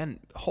go. But then,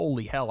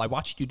 holy hell, I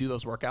watched you do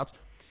those workouts.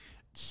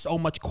 So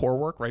much core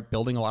work, right?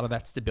 Building a lot of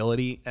that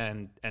stability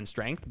and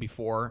strength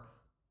before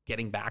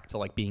getting back to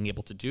like being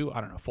able to do,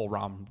 full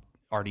ROM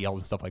RDLs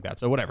and stuff like that.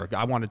 So whatever.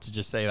 I wanted to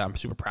just say that I'm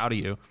super proud of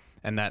you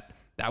and that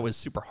was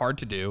super hard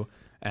to do.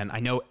 And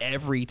I know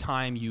every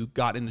time you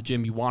got in the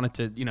gym, you wanted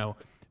to,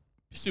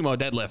 sumo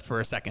deadlift for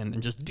a second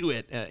and just do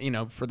it,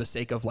 for the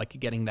sake of like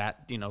getting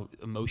that,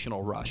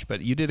 emotional rush.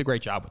 But you did a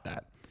great job with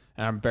that.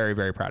 And I'm very,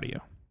 very proud of you.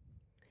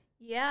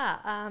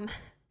 Yeah.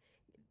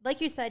 Like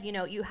you said,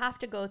 you have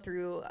to go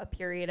through a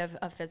period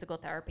of physical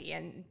therapy.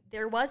 And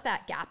there was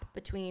that gap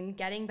between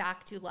getting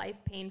back to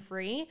life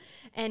pain-free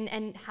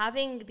and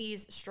having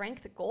these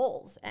strength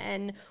goals.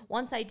 And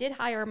once I did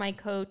hire my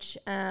coach,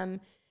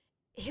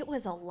 it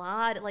was a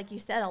lot, like you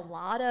said, a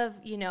lot of,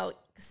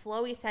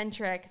 slow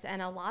eccentrics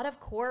and a lot of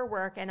core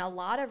work and a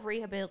lot of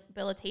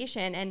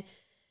rehabilitation. And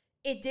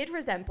it did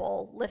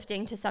resemble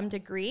lifting to some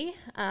degree.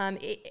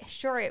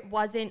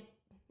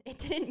 It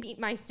didn't meet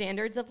my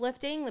standards of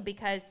lifting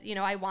because,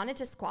 I wanted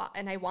to squat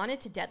and I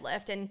wanted to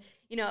deadlift. And,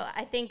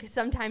 I think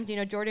sometimes,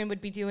 Jordan would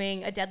be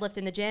doing a deadlift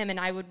in the gym and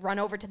I would run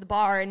over to the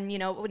bar and,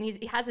 when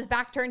he has his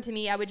back turned to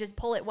me, I would just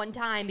pull it one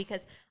time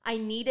because I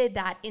needed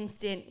that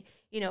instant,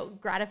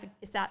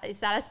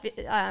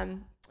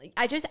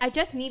 I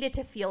just needed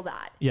to feel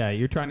that. Yeah.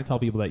 You're trying to tell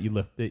people that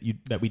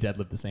that we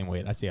deadlift the same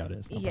weight. I see how it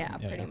is. No yeah,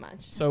 problem. pretty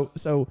much. So,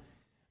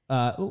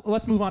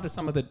 let's move on to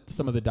some of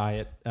the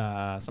diet,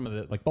 some of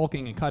the like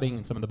bulking and cutting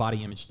and some of the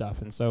body image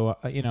stuff. And so,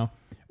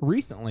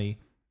 recently,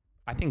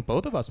 I think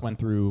both of us went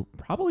through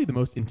probably the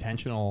most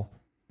intentional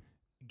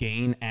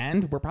gain,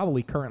 and we're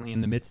probably currently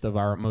in the midst of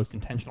our most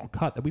intentional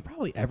cut that we've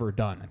probably ever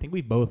done. I think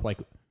we've both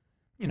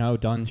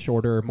done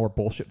shorter, more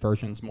bullshit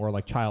versions, more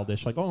like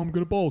childish, like, oh, I'm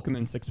going to bulk. And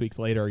then 6 weeks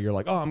later, you're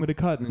like, oh, I'm going to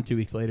cut. And then 2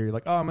 weeks later, you're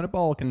like, oh, I'm going to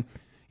bulk. And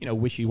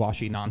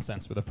wishy-washy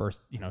nonsense for the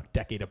first,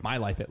 decade of my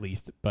life at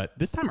least. But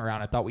this time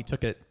around, I thought we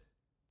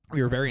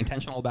were very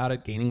intentional about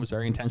it. Gaining was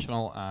very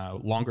intentional,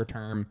 longer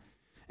term.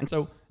 And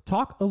so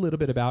talk a little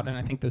bit about, and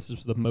I think this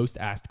is the most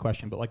asked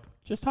question, but like,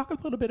 just talk a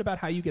little bit about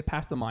how you get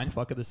past the mind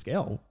fuck of the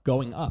scale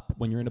going up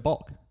when you're in a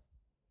bulk.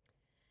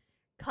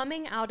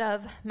 coming out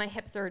of my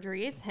hip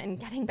surgeries and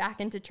getting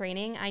back into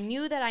training, I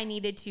knew that I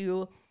needed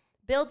to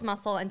build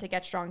muscle and to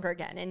get stronger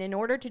again. And in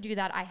order to do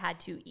that, I had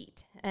to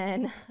eat.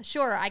 And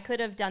sure, I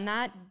could have done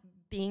that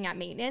being at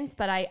maintenance,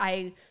 but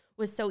I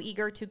was so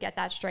eager to get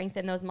that strength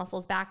and those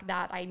muscles back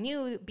that I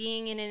knew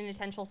being in an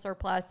intentional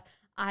surplus,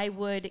 I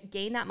would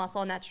gain that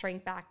muscle and that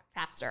strength back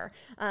faster.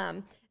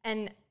 And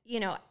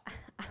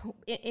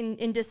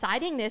in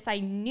deciding this, I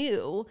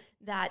knew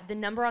that the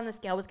number on the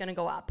scale was going to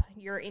go up.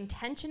 You're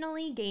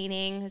intentionally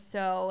gaining.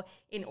 So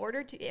in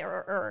order to,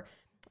 or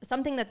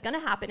something that's going to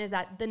happen is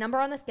that the number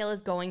on the scale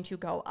is going to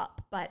go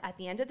up. But at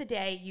the end of the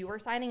day, you were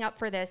signing up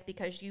for this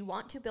because you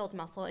want to build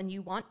muscle and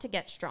you want to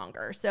get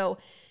stronger. So,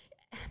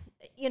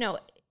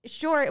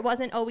 sure, it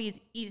wasn't always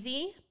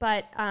easy,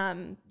 but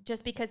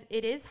just because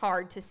it is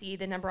hard to see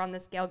the number on the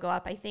scale go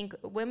up, I think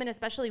women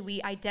especially,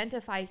 we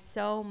identify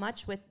so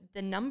much with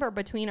the number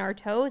between our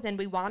toes, and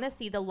we want to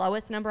see the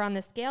lowest number on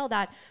the scale,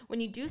 that when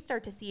you do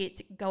start to see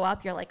it go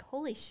up, you're like,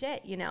 holy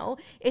shit,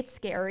 it's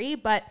scary.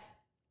 But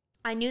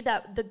I knew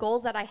that the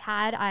goals that I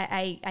had,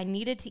 I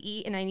needed to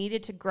eat and I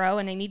needed to grow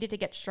and I needed to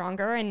get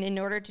stronger. And in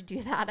order to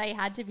do that, I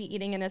had to be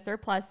eating in a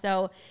surplus.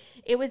 So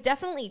it was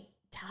definitely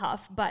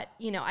tough, but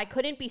I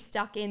couldn't be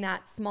stuck in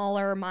that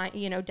smaller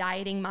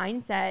dieting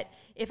mindset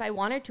if I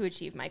wanted to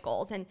achieve my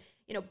goals. And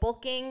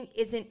bulking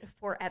isn't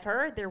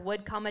forever. There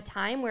would come a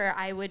time where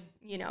I would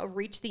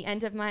reach the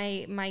end of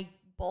my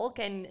bulk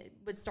and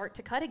would start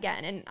to cut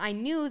again. And I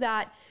knew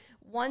that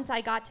once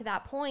I got to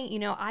that point,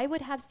 I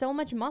would have so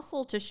much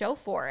muscle to show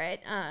for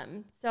it.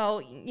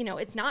 So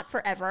it's not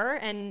forever,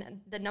 and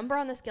the number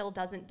on the scale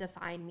doesn't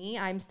define me.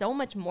 I'm so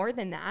much more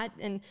than that.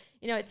 And,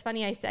 it's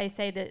funny, I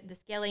say that the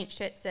scale ain't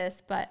shit,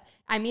 sis, but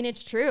I mean,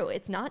 it's true.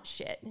 It's not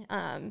shit.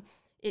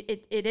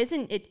 It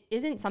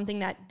isn't something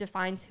that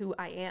defines who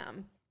I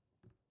am.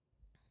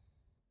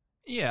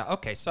 Yeah.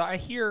 Okay. So I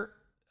hear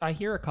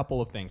a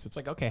couple of things. It's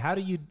like, okay, how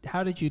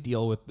did you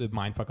deal with the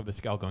mindfuck of the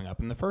scale going up?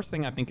 And the first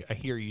thing I think I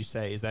hear you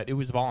say is that it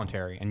was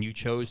voluntary and you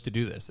chose to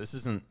do this. This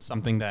isn't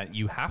something that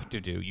you have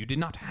to do. You did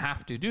not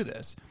have to do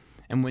this.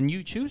 And when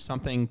you choose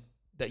something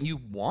that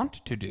you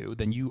want to do,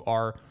 then you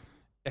are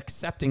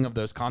accepting of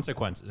those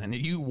consequences. And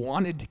if you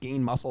wanted to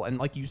gain muscle, and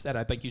like you said,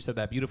 I think you said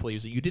that beautifully,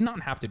 is that you did not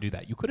have to do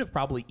that. You could have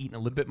probably eaten a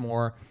little bit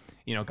more,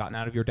 gotten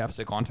out of your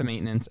deficit, gone to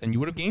maintenance, and you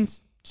would have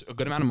gained a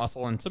good amount of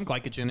muscle and some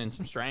glycogen and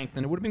some strength,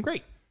 and it would have been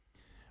great.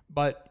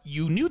 But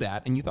you knew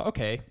that, and you thought,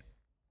 okay,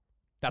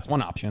 that's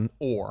one option,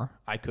 or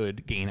I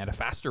could gain at a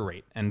faster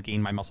rate and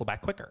gain my muscle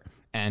back quicker.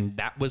 And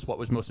that was what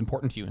was most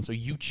important to you. And so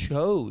you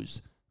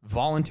chose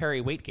voluntary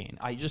weight gain.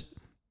 I just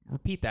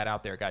repeat that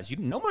out there, guys.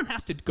 No one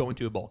has to go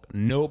into a bulk.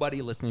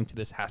 Nobody listening to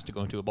this has to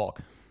go into a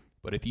bulk.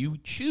 But if you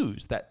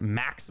choose that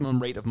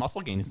maximum rate of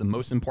muscle gain is the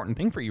most important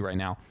thing for you right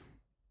now,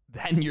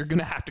 then you're going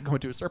to have to go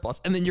into a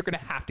surplus, and then you're going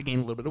to have to gain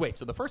a little bit of weight.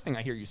 So the first thing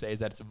I hear you say is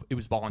that it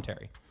was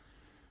voluntary.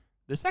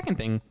 The second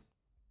thing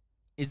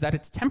is that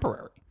it's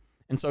temporary.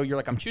 And so you're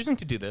like, I'm choosing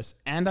to do this,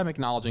 and I'm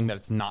acknowledging that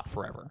it's not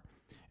forever.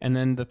 And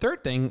then the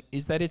third thing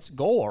is that it's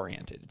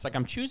goal-oriented. It's like,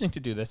 I'm choosing to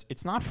do this,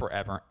 it's not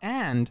forever,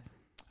 and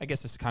I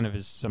guess this kind of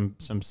is some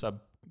sub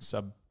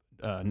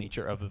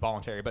nature of the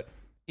voluntary, but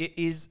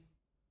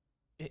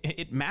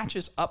it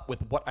matches up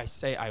with what I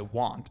say I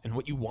want. And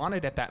what you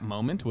wanted at that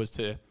moment was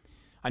to,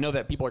 I know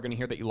that people are going to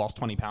hear that you lost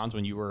 20 pounds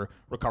when you were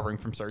recovering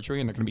from surgery,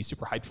 and they're going to be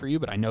super hyped for you,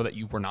 but I know that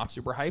you were not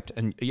super hyped.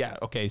 And yeah,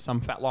 okay, some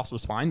fat loss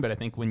was fine, but I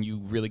think when you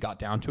really got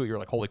down to it, you're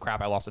like, holy crap,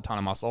 I lost a ton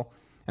of muscle,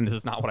 and this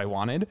is not what I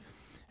wanted.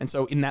 And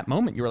so in that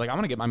moment, you were like, I'm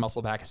going to get my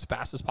muscle back as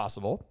fast as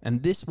possible.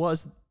 And this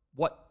was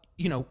what,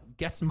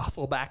 gets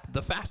muscle back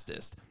the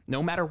fastest.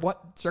 No matter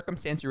what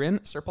circumstance you're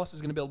in, surplus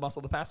is going to build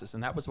muscle the fastest.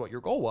 And that was what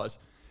your goal was.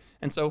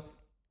 And so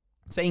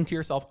saying to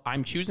yourself,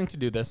 I'm choosing to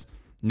do this.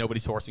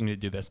 Nobody's forcing me to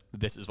do this.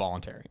 This is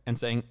voluntary. And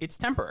saying it's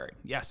temporary.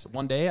 Yes,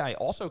 one day I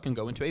also can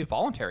go into a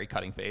voluntary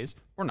cutting phase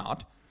or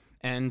not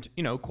and,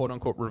 quote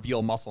unquote,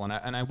 reveal muscle.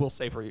 And I will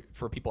say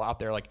for people out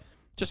there, like,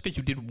 just because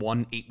you did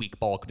one 8-week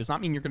bulk does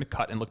not mean you're going to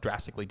cut and look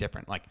drastically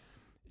different. Like,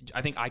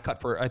 I think I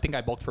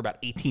bulked for about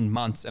 18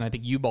 months, and I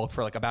think you bulked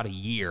for like about a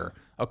year.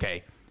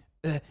 Okay.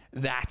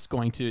 That's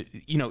going to,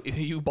 if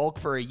you bulk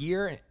for a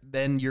year,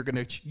 then you're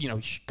going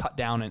to, cut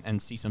down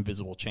and see some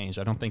visible change.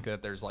 I don't think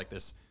that there's like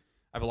this.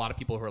 I have a lot of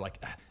people who are like,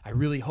 I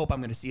really hope I'm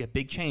going to see a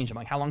big change. I'm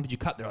like, how long did you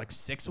cut? They're like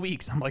 6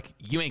 weeks. I'm like,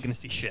 you ain't going to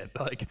see shit.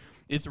 But like,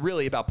 it's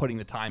really about putting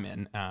the time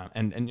in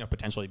and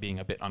potentially being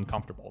a bit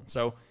uncomfortable.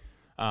 So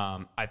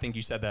I think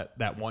you said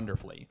that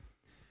wonderfully.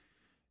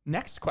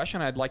 Next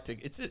question I'd like to,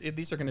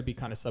 these are going to be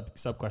kind of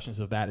sub questions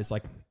of that, is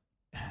like,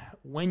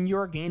 when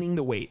you're gaining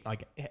the weight,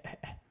 like,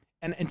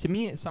 and to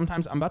me,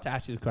 sometimes I'm about to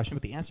ask you this question,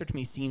 but the answer to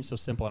me seems so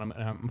simple, and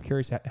I'm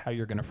curious how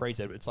you're going to phrase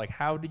it. It's like,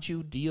 how did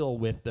you deal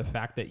with the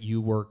fact that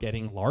you were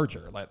getting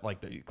larger? Like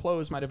the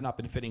clothes might have not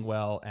been fitting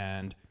well,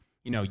 and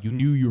you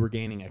knew you were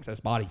gaining excess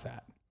body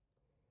fat.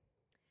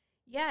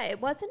 Yeah,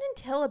 it wasn't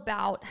until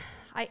about,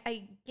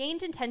 I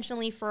gained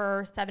intentionally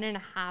for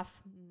 7.5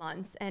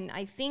 months, and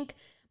I think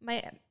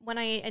when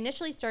I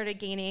initially started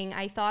gaining,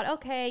 I thought,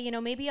 okay,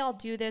 maybe I'll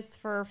do this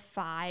for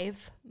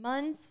 5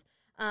 months.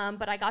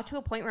 But I got to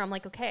a point where I'm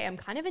like, okay, I'm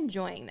kind of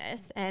enjoying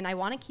this and I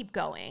want to keep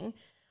going.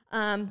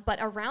 But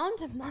around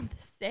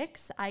month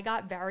 6, I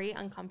got very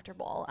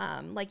uncomfortable.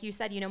 Like you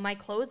said, my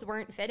clothes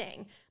weren't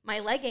fitting. My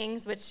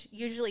leggings, which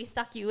usually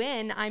suck you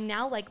in, I'm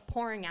now like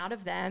pouring out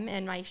of them,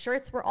 and my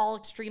shirts were all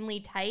extremely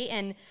tight,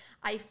 and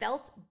I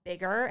felt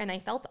bigger and I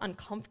felt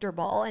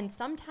uncomfortable. And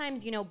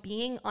sometimes,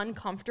 being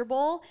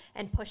uncomfortable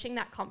and pushing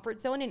that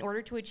comfort zone in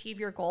order to achieve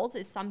your goals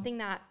is something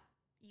that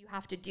you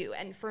have to do.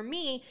 And for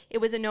me, it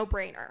was a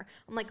no-brainer.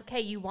 I'm like, okay,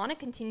 you want to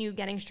continue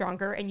getting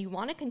stronger and you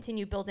want to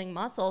continue building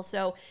muscle.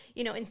 So,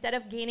 instead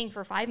of gaining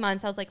for 5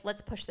 months, I was like,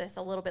 let's push this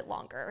a little bit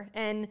longer.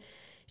 And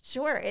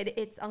sure,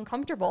 it's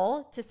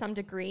uncomfortable to some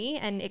degree.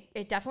 And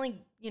it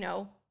definitely,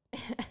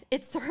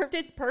 it served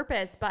its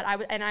purpose, but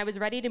I was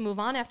ready to move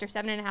on after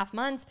 7.5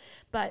 months.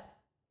 But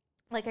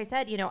like I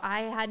said,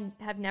 I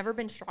have never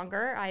been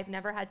stronger. I've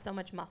never had so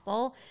much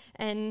muscle,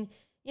 and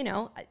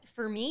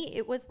for me,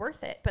 it was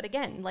worth it. But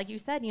again, like you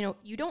said,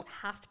 you don't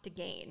have to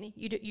gain.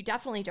 You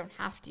definitely don't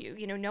have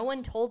to. No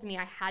one told me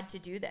I had to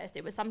do this.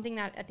 It was something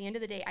that at the end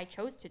of the day, I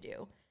chose to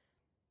do.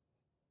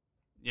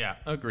 Yeah,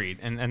 agreed.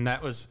 And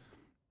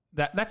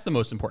that's the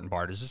most important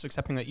part, is just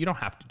accepting that you don't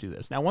have to do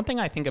this. Now, one thing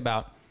I think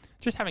about,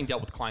 just having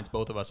dealt with clients,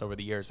 both of us over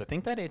the years, I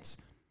think that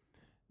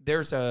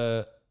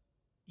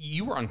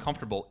you were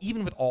uncomfortable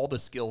even with all the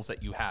skills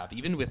that you have,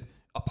 even with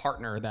a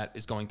partner that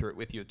is going through it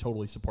with you, that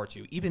totally supports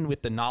you, even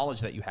with the knowledge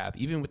that you have,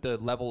 even with the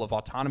level of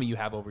autonomy you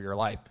have over your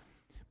life.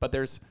 But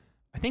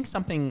I think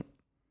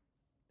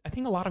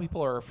a lot of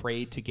people are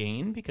afraid to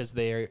gain because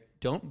they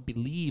don't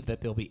believe that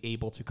they'll be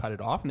able to cut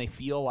it off, and they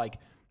feel like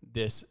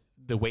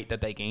the weight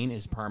that they gain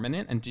is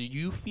permanent. And do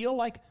you feel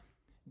like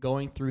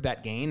going through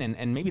that gain,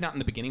 and maybe not in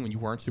the beginning when you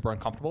weren't super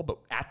uncomfortable, but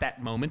at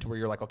that moment where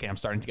you're like, okay, I'm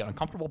starting to get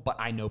uncomfortable, but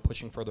I know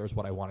pushing further is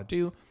what I want to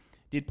do,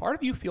 did part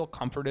of you feel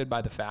comforted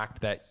by the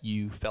fact that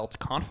you felt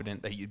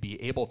confident that you'd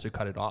be able to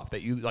cut it off,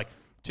 that you like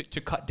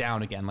to cut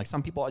down again? Like,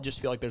 some people, I just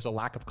feel like there's a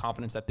lack of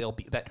confidence that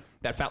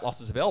that fat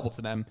loss is available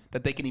to them,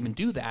 that they can even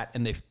do that,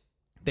 and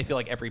they feel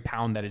like every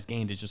pound that is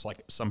gained is just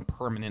like some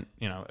permanent,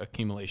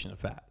 accumulation of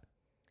fat.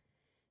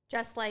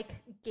 Just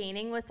like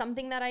gaining was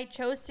something that I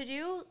chose to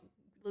do,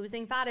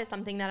 losing fat is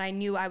something that I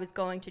knew I was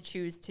going to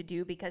choose to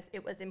do because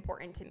it was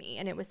important to me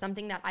and it was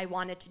something that I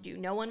wanted to do.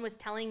 No one was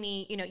telling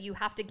me, you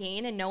have to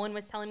gain, and no one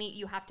was telling me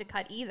you have to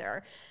cut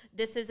either.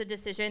 This is a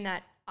decision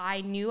that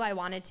I knew I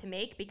wanted to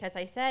make because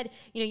I said,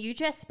 you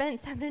just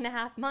spent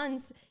 7.5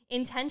 months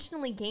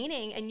intentionally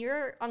gaining and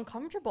you're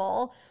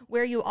uncomfortable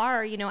where you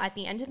are, at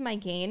the end of my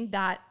gain,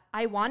 that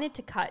I wanted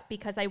to cut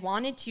because I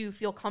wanted to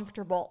feel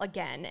comfortable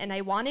again. And I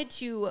wanted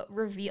to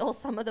reveal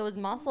some of those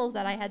muscles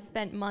that I had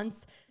spent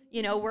months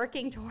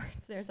working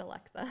towards. There's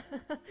Alexa.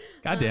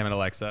 God damn it,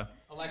 Alexa.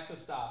 Alexa,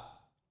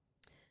 stop.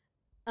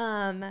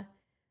 I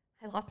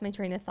lost my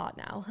train of thought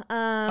now.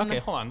 Okay,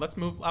 hold on. Let's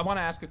move. I want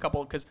to ask a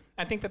couple, because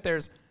I think that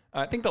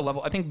I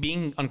think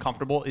being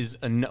uncomfortable is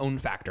a known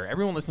factor.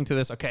 Everyone listening to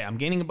this, okay, I'm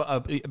gaining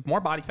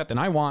more body fat than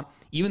I want,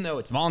 even though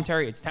it's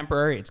voluntary, it's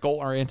temporary, it's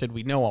goal-oriented.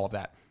 We know all of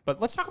that.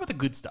 But let's talk about the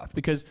good stuff,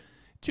 because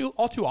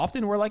all too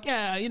often we're like,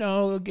 yeah,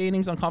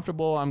 gaining's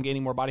uncomfortable. I'm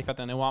gaining more body fat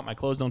than I want. My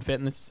clothes don't fit.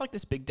 And it's just like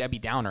this big Debbie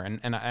Downer.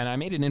 And I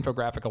made an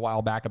infographic a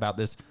while back about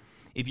this.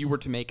 If you were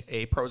to make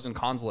a pros and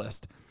cons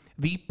list,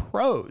 the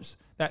pros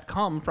that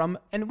come from,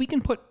 and we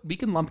can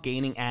lump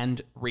gaining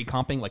and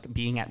recomping, like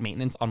being at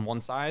maintenance on one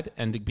side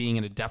and being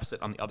in a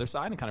deficit on the other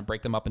side, and kind of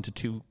break them up into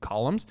 2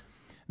 columns.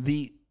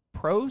 The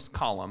pros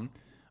column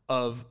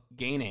of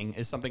gaining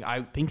is something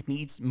I think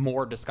needs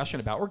more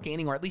discussion about, or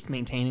gaining, or at least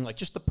maintaining, like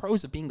just the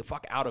pros of being the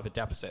fuck out of a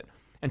deficit.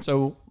 And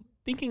so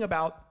thinking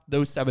about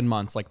those 7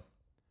 months, like,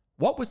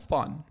 what was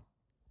fun?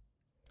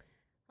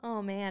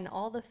 Oh man,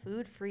 all the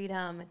food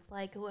freedom. It's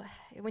like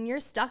when you're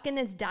stuck in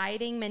this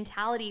dieting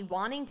mentality,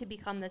 wanting to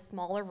become the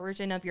smaller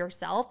version of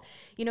yourself,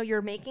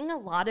 you're making a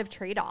lot of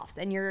trade-offs,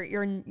 and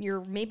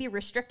you're maybe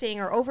restricting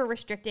or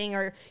over-restricting,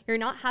 or you're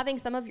not having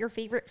some of your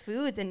favorite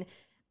foods. And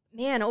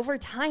man, over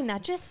time,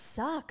 that just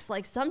sucks.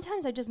 Like,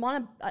 sometimes I just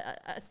want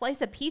a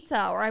slice of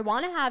pizza, or I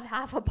want to have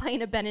half a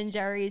pint of Ben &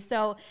 Jerry's.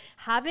 So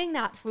having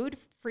that food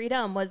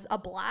freedom was a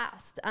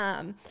blast.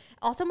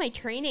 Also, my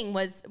training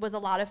was a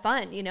lot of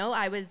fun.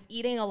 I was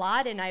eating a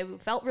lot and I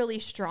felt really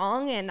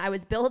strong, and I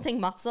was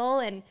building muscle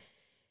and,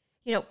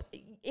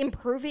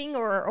 improving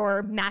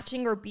or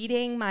matching or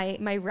beating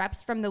my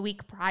reps from the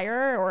week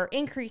prior, or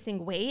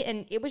increasing weight.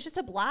 And it was just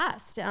a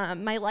blast.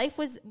 My life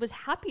was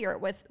happier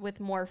with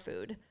more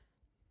food.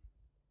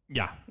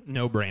 Yeah,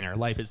 no brainer.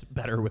 Life is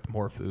better with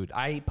more food.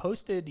 I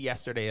posted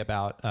yesterday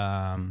about,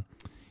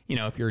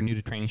 if you're new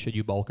to training, should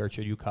you bulk or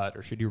should you cut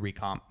or should you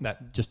recomp?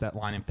 That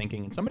line of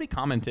thinking. And somebody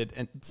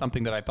commented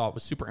something that I thought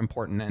was super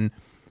important. And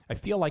I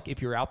feel like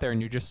if you're out there and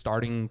you're just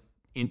getting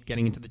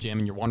into the gym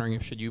and you're wondering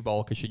if should you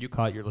bulk or should you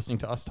cut, you're listening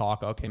to us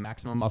talk, okay,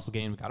 maximum muscle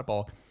gain, we got to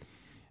bulk.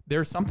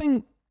 There's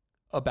something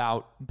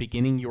about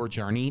beginning your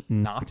journey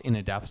not in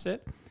a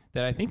deficit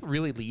that I think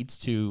really leads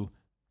to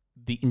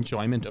the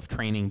enjoyment of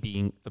training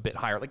being a bit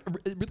higher, like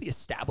really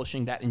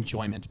establishing that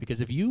enjoyment. Because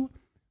if you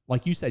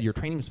like you said, your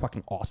training is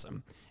fucking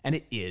awesome. And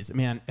it is,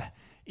 man,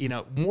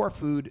 more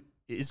food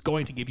is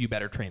going to give you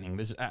better training.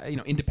 This,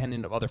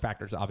 independent of other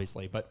factors,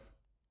 obviously. But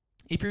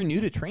if you're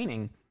new to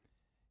training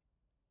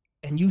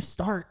and you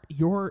start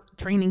your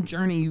training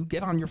journey, you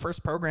get on your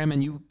first program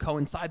and you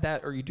coincide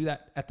that, or you do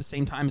that at the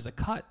same time as a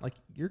cut, like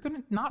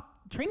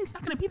training's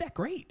not going to be that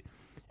great.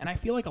 And I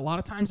feel like a lot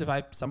of times if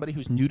somebody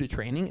who's new to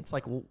training, it's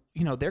like, well,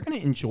 they're going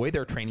to enjoy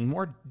their training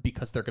more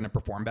because they're going to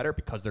perform better,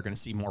 because they're going to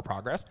see more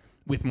progress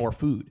with more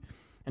food.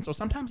 And so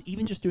sometimes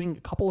even just doing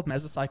a couple of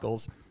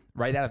mesocycles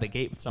right out of the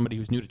gate with somebody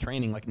who's new to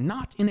training, like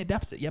not in a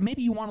deficit. Yeah,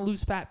 maybe you want to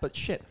lose fat, but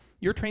shit,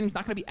 your training's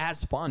not going to be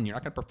as fun. You're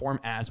not going to perform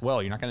as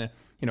well. You're not going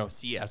to,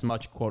 see as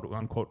much quote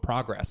unquote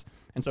progress.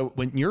 And so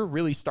when you're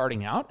really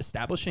starting out,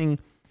 establishing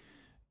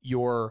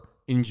your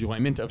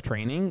enjoyment of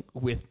training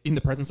in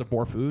the presence of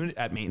more food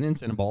at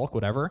maintenance, in a bulk,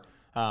 whatever,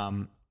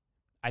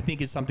 I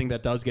think is something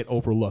that does get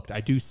overlooked.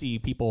 I do see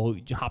people who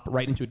hop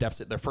right into a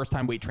deficit their first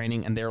time weight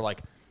training, and they're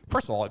like,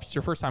 first of all, if it's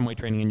your first time weight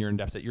training and you're in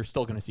deficit, you're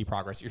still going to see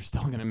progress. You're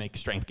still going to make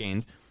strength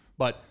gains,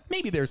 but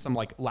maybe there's some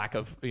like lack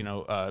of,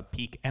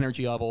 peak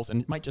energy levels,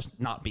 and it might just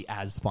not be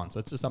as fun. So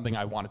that's just something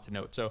I wanted to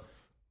note. So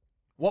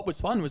what was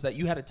fun was that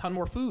you had a ton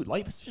more food.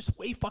 Life is just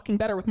way fucking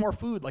better with more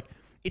food. Like,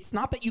 it's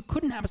not that you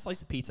couldn't have a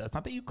slice of pizza. It's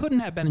not that you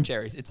couldn't have Ben &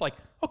 Jerry's. It's like,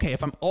 okay,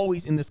 if I'm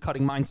always in this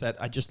cutting mindset,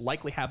 I just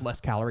likely have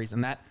less calories,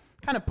 and that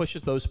kind of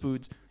pushes those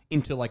foods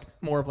into like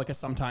more of like a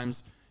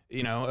sometimes,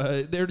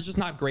 they're just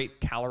not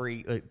great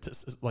calorie,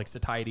 like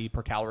satiety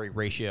per calorie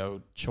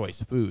ratio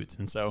choice foods.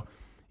 And so,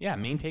 yeah,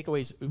 main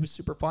takeaways, it was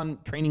super fun.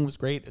 Training was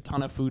great. A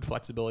ton of food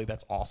flexibility.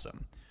 That's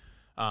awesome.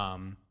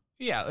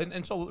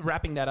 And so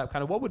wrapping that up,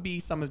 kind of what would be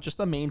some of just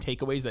the main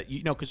takeaways that,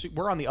 because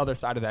we're on the other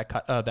side of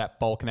that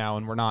bulk now,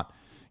 and you're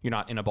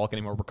not in a bulk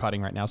anymore. We're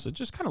cutting right now. So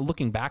just kind of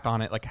looking back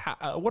on it, like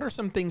what are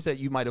some things that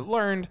you might have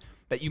learned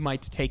that you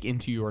might take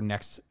into your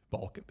next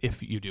bulk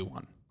if you do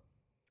one?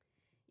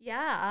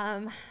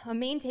 Yeah, a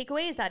main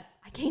takeaway is that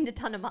I gained a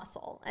ton of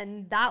muscle,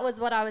 and that was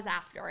what I was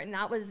after, and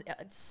that was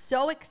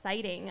so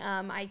exciting.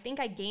 I think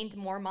I gained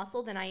more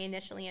muscle than I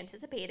initially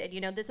anticipated.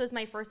 This was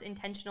my first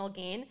intentional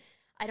gain.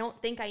 I don't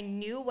think I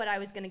knew what I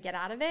was going to get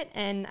out of it,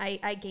 and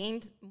I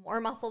gained more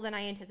muscle than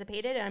I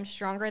anticipated, and I'm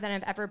stronger than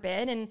I've ever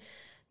been, and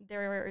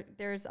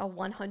there's a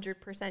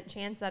 100%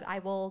 chance that I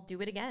will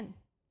do it again.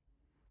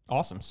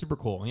 Awesome. Super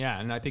cool. Yeah.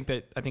 And I think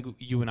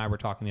you and I were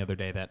talking the other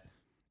day that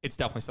it's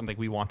definitely something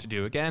we want to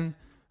do again.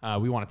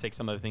 We want to take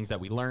some of the things that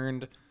we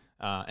learned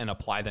and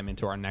apply them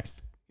into our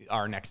next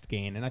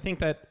gain. And I think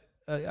that,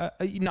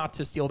 not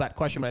to steal that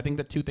question, but I think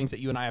the two things that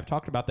you and I have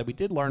talked about that we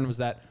did learn was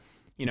that,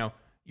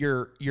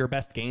 your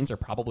best gains are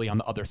probably on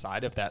the other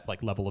side of that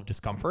like level of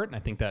discomfort. And I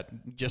think that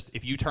just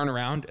if you turn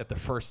around at the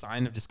first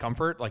sign of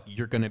discomfort, like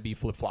you're going to be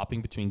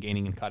flip-flopping between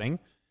gaining and cutting.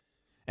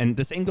 And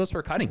the same goes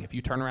for cutting. If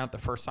you turn around at the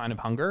first sign of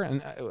hunger,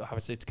 and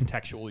obviously it's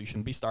contextual, you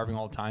shouldn't be starving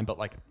all the time, but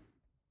like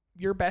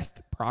your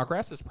best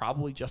progress is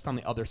probably just on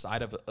the other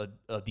side of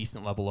a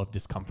decent level of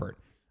discomfort,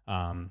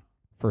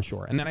 for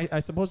sure. And then I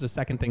suppose the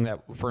second thing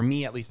that, for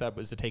me at least, that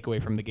was a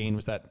takeaway from the gain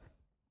was that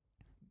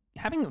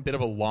having a bit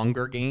of a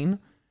longer gain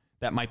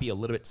that might be a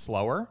little bit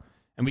slower,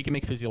 and we can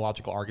make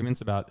physiological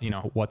arguments about,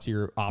 what's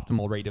your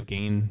optimal rate of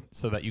gain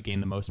so that you gain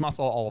the most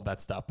muscle, all of that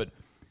stuff. But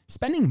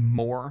spending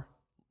more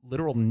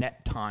literal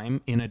net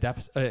time in a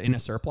deficit, in a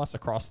surplus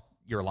across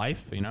your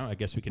life, I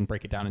guess we can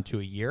break it down into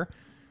a year.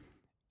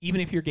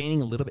 Even if you're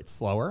gaining a little bit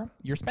slower,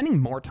 you're spending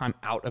more time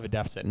out of a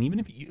deficit. And even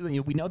if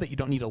we know that you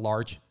don't need a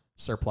large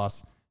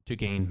surplus to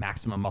gain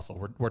maximum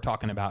muscle. We're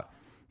talking about,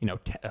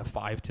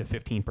 5 to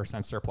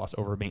 15% surplus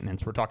over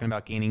maintenance. We're talking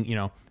about gaining,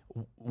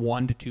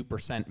 1 to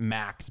 2%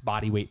 max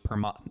body weight per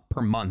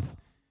month.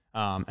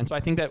 And so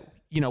I think that,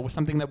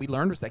 something that we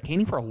learned was that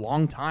gaining for a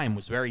long time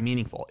was very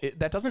meaningful.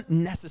 That doesn't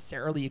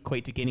necessarily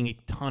equate to gaining a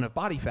ton of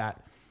body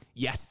fat.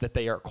 Yes, that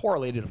they are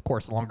correlated. Of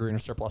course, longer in a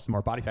surplus, the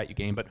more body fat you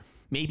gain, but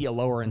maybe a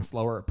lower and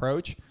slower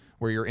approach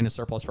where you're in a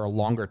surplus for a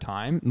longer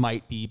time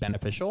might be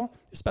beneficial,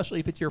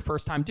 especially if it's your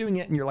first time doing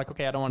it and you're like,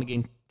 okay, I don't want to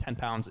gain 10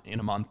 pounds in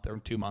a month or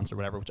 2 months or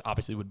whatever, which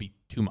obviously would be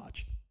too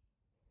much.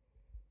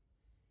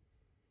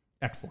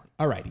 Excellent.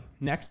 All righty.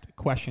 Next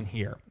question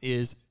here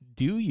is,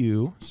 do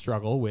you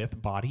struggle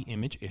with body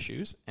image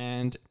issues?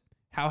 And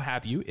how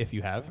have you, if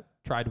you have,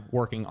 tried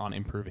working on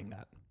improving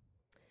that?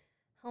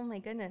 Oh my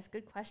goodness,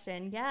 good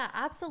question. Yeah,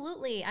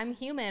 absolutely. I'm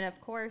human. Of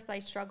course, I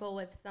struggle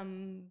with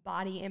some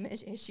body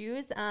image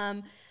issues.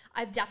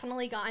 I've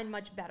definitely gotten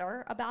much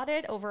better about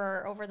it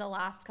over the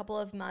last couple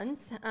of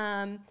months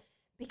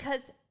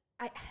because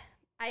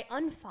I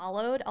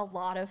unfollowed a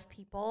lot of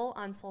people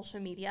on social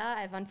media.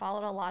 I've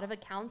unfollowed a lot of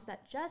accounts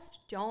that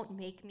just don't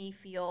make me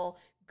feel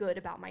good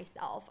about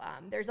myself.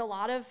 There's a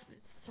lot of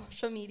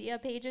social media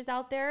pages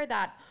out there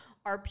that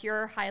are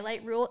pure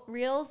highlight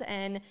reels,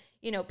 and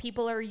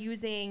people are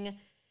using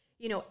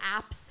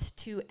apps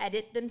to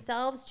edit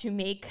themselves to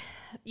make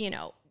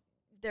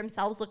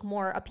themselves look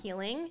more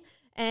appealing,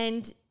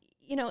 and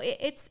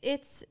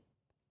it's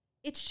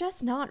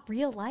just not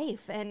real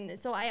life. And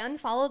so I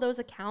unfollow those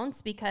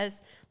accounts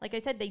because, like I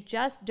said, they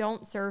just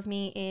don't serve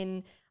me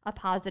in a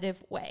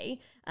positive way.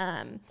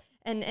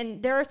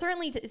 And there are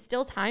certainly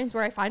still times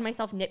where I find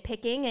myself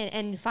nitpicking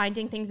and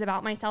finding things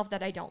about myself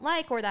that I don't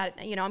like, or that,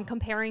 I'm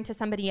comparing to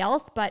somebody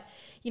else. But,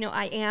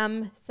 I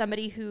am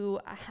somebody who,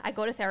 I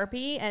go to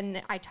therapy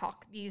and I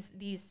talk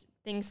these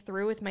things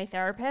through with my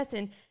therapist,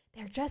 and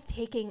they're just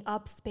taking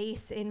up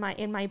space in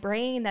my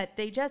brain that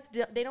they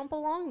don't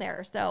belong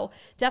there. So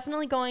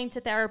definitely going to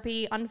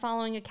therapy,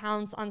 unfollowing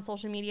accounts on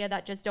social media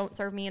that just don't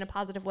serve me in a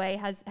positive way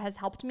has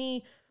helped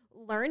me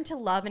learn to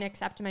love and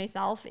accept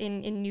myself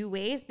in new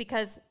ways,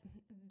 because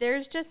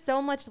there's just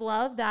so much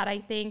love that I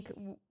think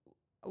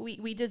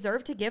we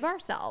deserve to give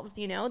ourselves,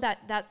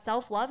 that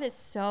self-love is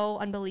so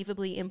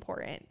unbelievably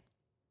important.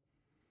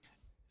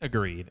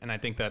 Agreed. And I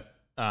think that,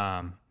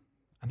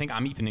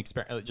 I'm even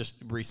just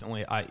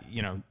recently,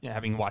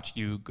 having watched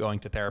you going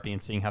to therapy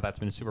and seeing how that's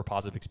been a super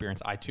positive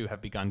experience, I too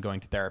have begun going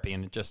to therapy,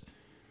 and it just,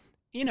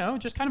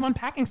 just kind of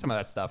unpacking some of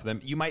that stuff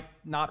that you might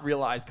not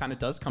realize kind of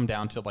does come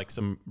down to like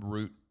some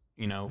root,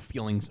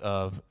 feelings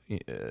of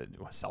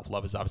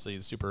self-love is obviously a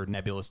super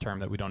nebulous term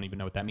that we don't even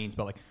know what that means,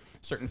 but like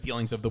certain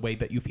feelings of the way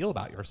that you feel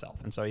about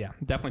yourself. And so, yeah,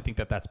 definitely think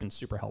that that's been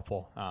super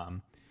helpful.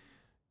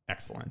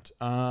 Excellent.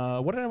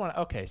 What did I want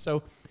to, okay.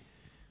 So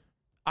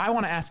I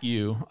want to ask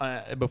you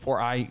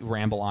before I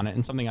ramble on it,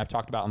 and something I've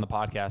talked about on the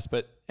podcast,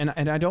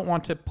 and I don't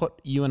want to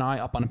put you and I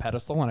up on a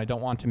pedestal, and I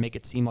don't want to make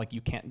it seem like you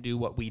can't do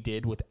what we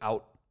did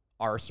without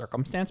our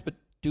circumstance, but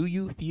do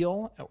you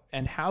feel,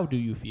 and how do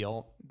you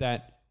feel,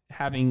 that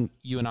having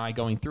you and I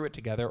going through it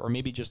together, or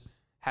maybe just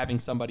having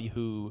somebody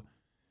who,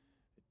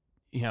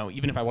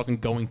 even if I wasn't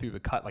going through the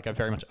cut, like I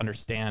very much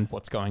understand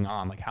what's going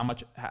on, like how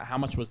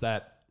much was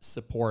that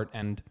support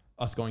and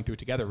us going through it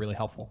together really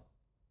helpful?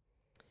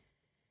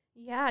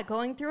 Yeah,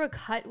 going through a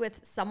cut with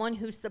someone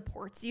who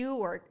supports you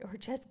or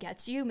just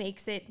gets you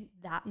makes it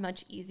that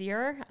much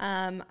easier.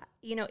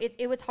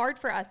 It was hard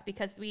for us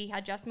because we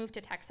had just moved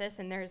to Texas,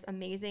 and there's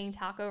amazing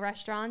taco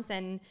restaurants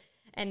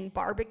and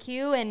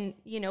barbecue, and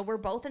we're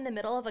both in the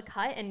middle of a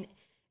cut, and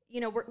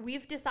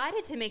we've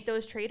decided to make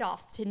those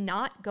trade-offs to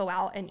not go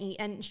out and eat.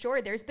 And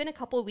sure, there's been a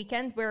couple of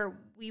weekends where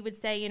we would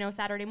say,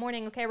 Saturday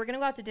morning, okay, we're gonna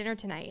go out to dinner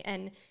tonight,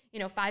 and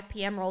 5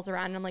 p.m. rolls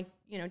around, and I'm like,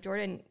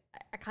 Jordan,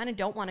 I kind of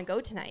don't want to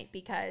go tonight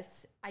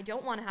because I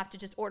don't want to have to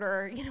just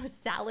order,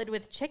 salad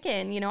with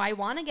chicken. I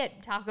want to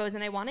get tacos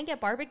and I want to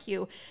get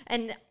barbecue.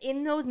 And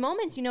in those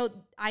moments,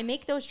 I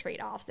make those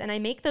trade-offs and I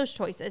make those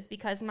choices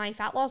because my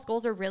fat loss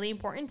goals are really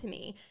important to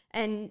me.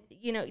 And,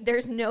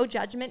 there's no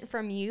judgment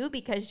from you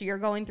because you're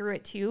going through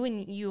it too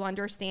and you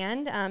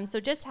understand. So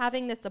just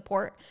having the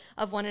support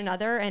of one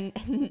another and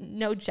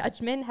no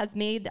judgment has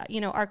made,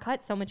 our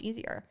cut so much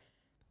easier.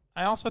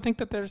 I also think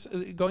that there's,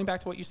 going back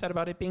to what you said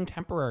about it being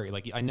temporary.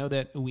 Like, I know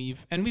that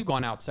we've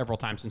gone out several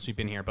times since we've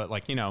been here, but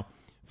like,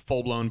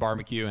 full-blown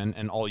barbecue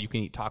and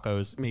all-you-can-eat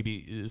tacos maybe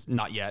is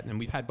not yet. And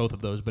we've had both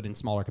of those, but in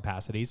smaller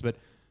capacities. But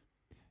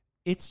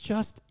it's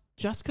just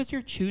because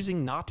you're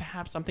choosing not to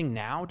have something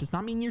now does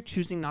not mean you're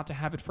choosing not to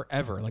have it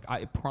forever. Like,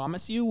 I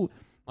promise you,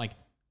 like,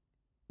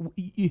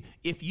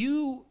 if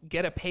you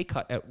get a pay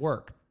cut at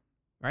work,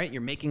 right,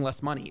 you're making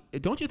less money,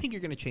 don't you think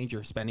you're going to change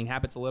your spending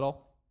habits a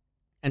little?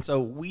 And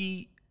so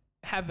we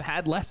have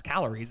had less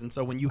calories. And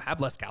so when you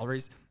have less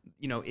calories,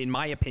 in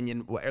my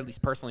opinion, or at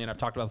least personally, and I've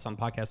talked about this on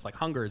podcasts, like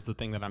hunger is the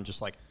thing that I'm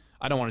just like,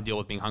 I don't want to deal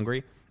with being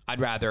hungry. I'd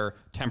rather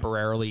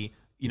temporarily,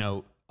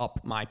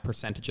 up my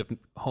percentage of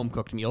home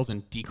cooked meals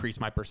and decrease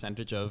my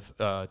percentage of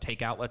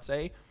takeout, let's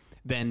say,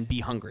 than be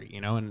hungry,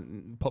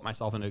 and put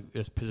myself in a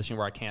position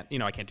where I can't do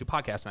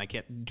podcasts and I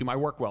can't do my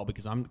work well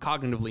because I'm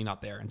cognitively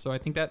not there. And so I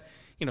think that,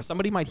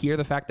 somebody might hear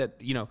the fact that,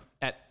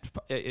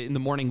 in the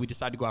morning we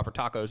decide to go out for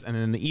tacos, and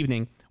then in the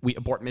evening we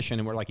abort mission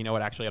and we're like,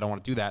 actually I don't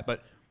want to do that.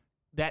 But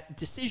that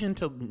decision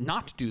to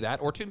not do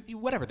that, or to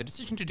whatever, the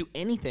decision to do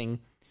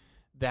anything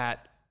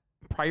that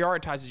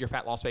prioritizes your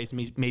fat loss phase,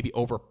 maybe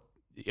over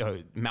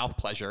mouth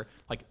pleasure,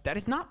 like that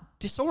is not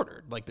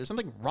disordered. Like there's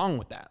something wrong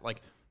with that.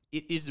 Like,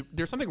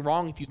 there's something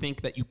wrong if you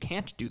think that you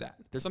can't do that.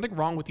 There's something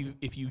wrong with you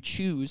if you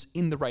choose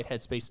in the right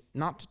headspace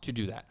not to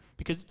do that,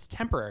 because it's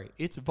temporary,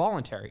 it's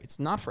voluntary, it's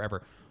not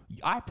forever.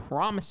 I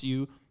promise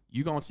you,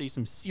 you're going to see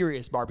some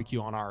serious barbecue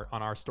on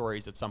our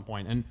stories at some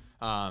point. And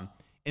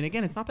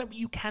again, it's not that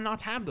you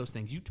cannot have those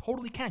things. You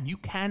totally can. You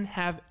can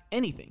have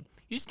anything.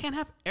 You just can't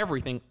have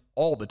everything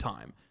all the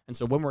time. And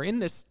so when we're in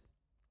this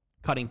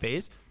cutting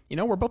phase,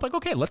 we're both like,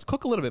 okay, let's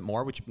cook a little bit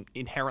more, which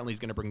inherently is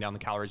going to bring down the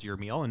calories of your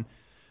meal.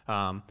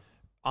 And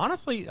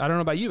honestly, I don't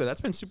know about you, but that's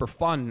been super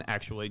fun,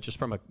 actually, just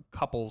from a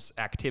couple's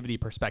activity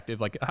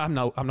perspective. Like, I'm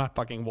not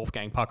fucking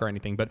Wolfgang Puck or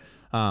anything, but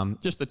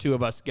just the two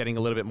of us getting a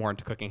little bit more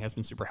into cooking has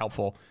been super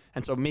helpful.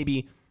 And so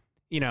maybe,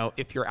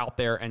 if you're out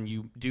there and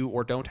you do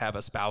or don't have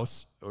a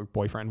spouse or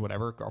boyfriend,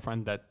 whatever,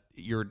 girlfriend that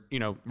you're,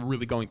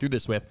 really going through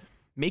this with,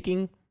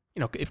 making,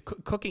 if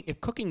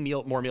cooking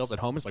more meals at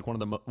home is like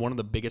one of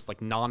the biggest,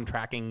 like,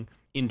 non-tracking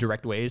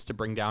indirect ways to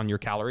bring down your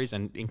calories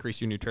and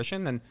increase your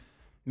nutrition, then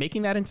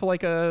making that into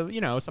like a,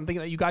 something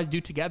that you guys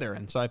do together.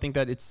 And so I think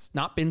that it's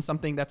not been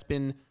something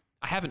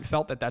I haven't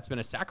felt that that's been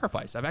a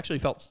sacrifice. I've actually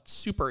felt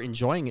super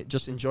enjoying it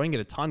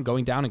a ton,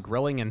 going down and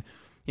grilling and,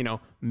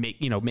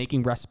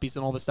 making recipes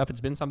and all this stuff.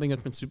 It's been something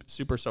that's been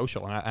super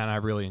social, and I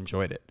really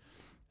enjoyed it.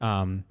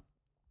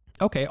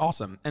 Okay,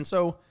 awesome. And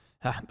so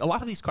a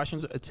lot of these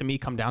questions to me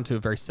come down to a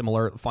very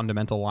similar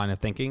fundamental line of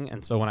thinking.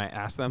 And so when I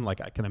ask them, like,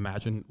 I can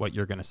imagine what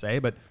you're going to say,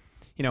 but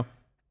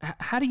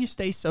how do you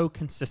stay so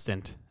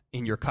consistent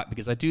in your cut?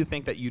 Because I do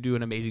think that you do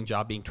an amazing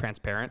job being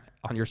transparent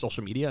on your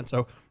social media. And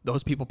so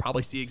those people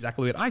probably see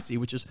exactly what I see,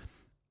 which is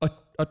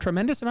a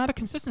tremendous amount of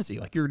consistency.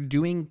 Like, you're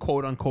doing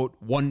quote unquote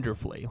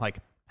wonderfully. Like,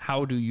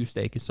 how do you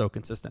stay so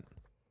consistent?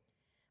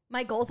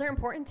 My goals are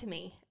important to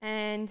me.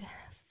 And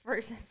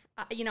first,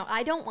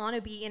 I don't want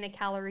to be in a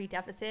calorie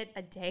deficit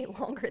a day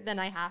longer than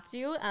I have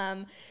to.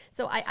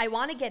 So I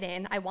want to get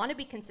in, I want to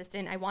be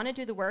consistent, I want to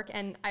do the work,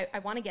 and I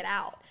want to get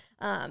out.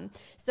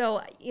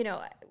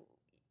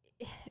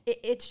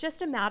 It's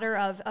just a matter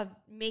of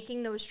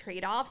making those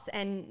trade-offs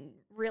and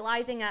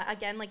realizing,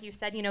 again, like you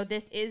said,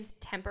 this is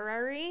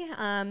temporary.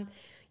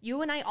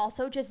 You and I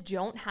also just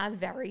don't have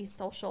very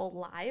social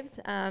lives.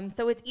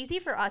 So it's easy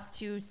for us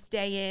to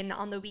stay in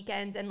on the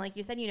weekends and, like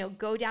you said,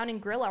 go down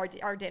and grill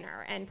our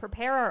dinner and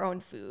prepare our own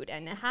food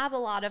and have a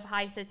lot of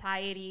high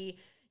satiety,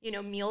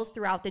 meals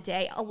throughout the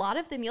day. A lot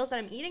of the meals that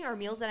I'm eating are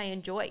meals that I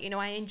enjoy.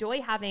 I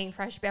enjoy having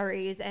fresh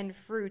berries and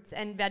fruits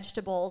and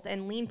vegetables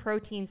and lean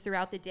proteins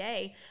throughout the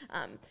day.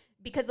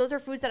 Because those are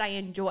foods that I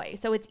enjoy.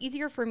 So it's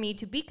easier for me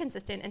to be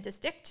consistent and to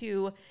stick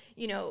to,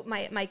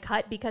 my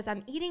cut because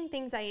I'm eating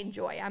things I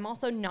enjoy. I'm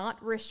also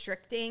not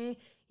restricting,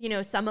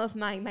 some of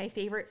my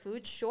favorite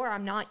foods. Sure,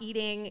 I'm not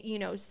eating,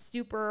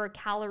 super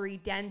calorie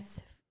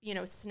dense,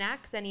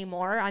 snacks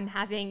anymore. I'm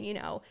having,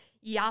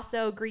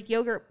 Yasso Greek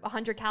yogurt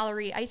 100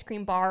 calorie ice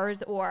cream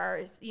bars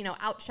or,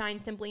 Outshine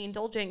Simply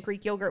Indulgent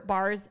Greek yogurt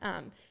bars.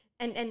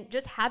 And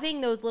just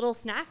having those little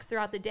snacks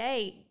throughout the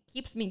day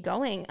keeps me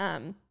going.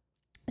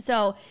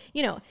 So,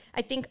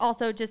 I think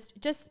also just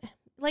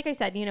like I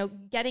said,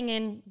 getting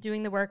in,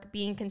 doing the work,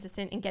 being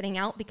consistent and getting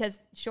out, because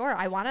sure,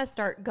 I want to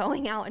start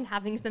going out and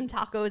having some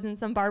tacos and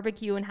some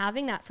barbecue and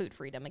having that food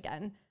freedom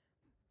again.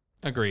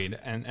 Agreed.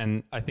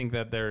 And I think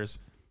that there's,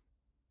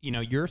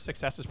 your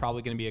success is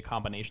probably going to be a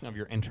combination of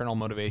your internal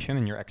motivation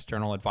and your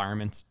external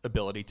environment's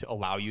ability to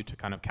allow you to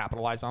kind of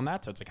capitalize on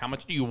that. So it's like, how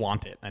much do you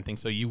want it? I think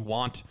so. You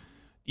want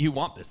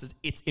this.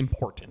 It's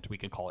important, we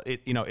could call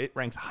it. It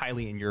ranks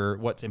highly in your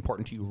what's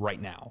important to you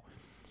right now.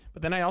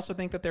 But then I also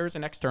think that there's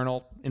an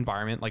external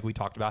environment, like we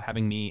talked about,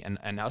 having me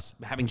and us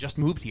having just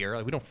moved here.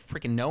 Like, we don't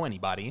freaking know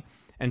anybody.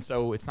 And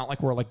so it's not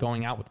like we're like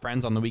going out with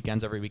friends on the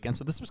weekends every weekend.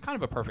 So this was kind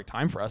of a perfect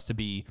time for us to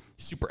be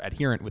super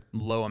adherent with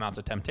low amounts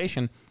of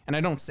temptation. And I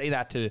don't say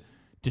that to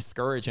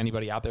discourage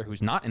anybody out there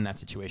who's not in that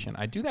situation.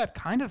 I do that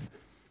kind of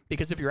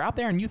because if you're out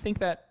there and you think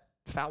that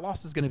fat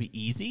loss is going to be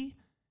easy,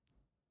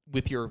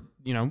 with your,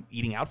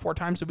 eating out 4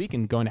 times a week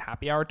and going to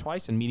happy hour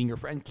twice and meeting your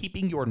friend,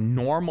 keeping your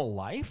normal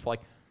life,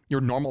 like your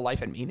normal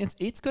life and maintenance,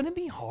 it's going to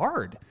be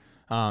hard.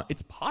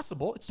 It's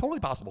possible. It's totally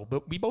possible.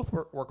 But we both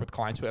work with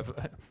clients who have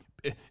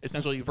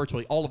essentially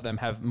virtually all of them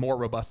have more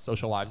robust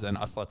social lives than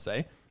us, let's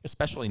say,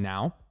 especially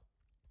now.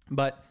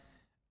 But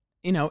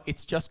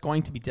it's just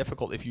going to be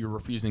difficult if you're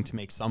refusing to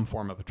make some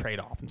form of a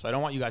trade-off. And so I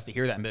don't want you guys to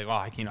hear that and be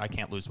like, I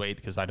can't lose weight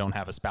because I don't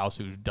have a spouse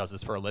who does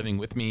this for a living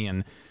with me,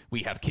 and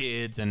we have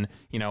kids, and,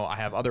 I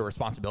have other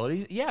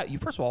responsibilities. Yeah,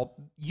 first of all,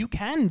 you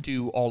can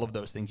do all of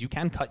those things. You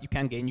can cut, you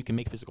can gain, you can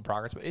make physical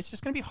progress, but it's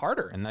just going to be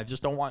harder. And I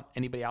just don't want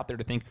anybody out there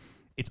to think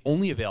it's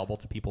only available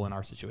to people in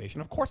our situation.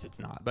 Of course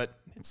it's not, but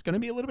it's going to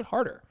be a little bit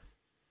harder.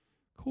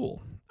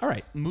 Cool. All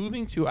right,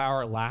 moving to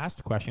our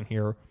last question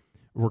here.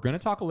 We're going to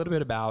talk a little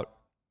bit about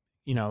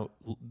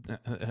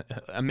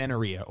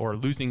amenorrhea, or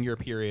losing your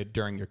period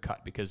during your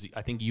cut, because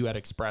I think you had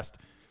expressed,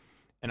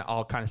 and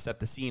I'll kind of set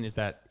the scene, is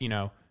that,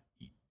 well,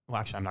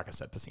 actually, I'm not going to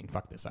set the scene.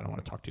 Fuck this. I don't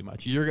want to talk too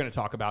much. You're going to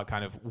talk about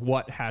kind of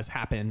what has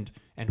happened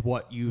and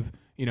what you've,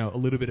 a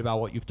little bit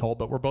about what you've told,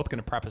 but we're both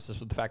going to preface this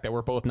with the fact that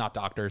we're both not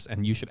doctors,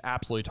 and you should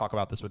absolutely talk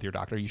about this with your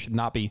doctor. You should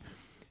not be,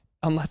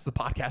 unless the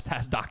podcast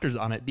has doctors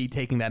on it, be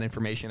taking that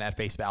information at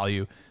face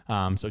value.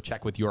 So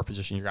check with your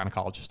physician, your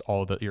gynecologist,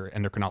 your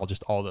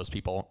endocrinologist, all of those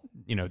people,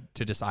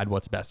 to decide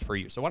what's best for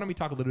you. So why don't we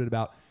talk a little bit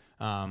about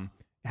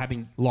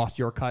having lost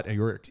your cut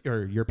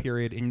or your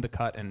period in the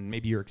cut, and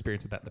maybe your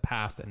experience with that in the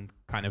past, and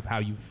kind of how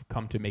you've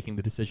come to making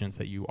the decisions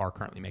that you are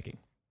currently making.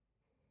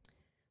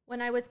 When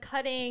I was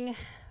cutting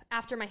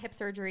after my hip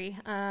surgery,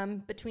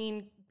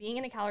 between being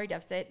in a calorie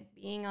deficit,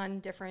 being on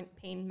different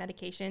pain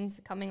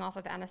medications, coming off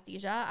of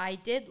anesthesia, I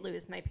did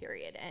lose my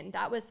period. And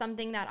that was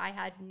something that I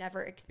had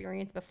never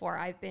experienced before.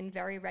 I've been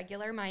very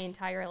regular my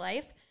entire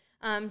life.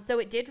 So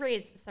it did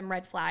raise some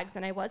red flags,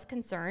 and I was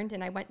concerned,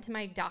 and I went to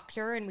my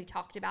doctor and we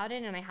talked about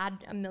it, and I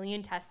had a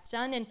million tests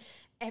done, and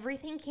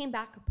everything came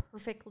back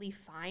perfectly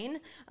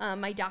fine.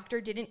 My doctor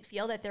didn't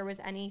feel that there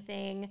was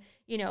anything,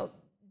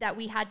 that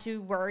we had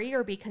to worry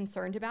or be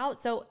concerned about.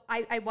 So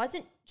I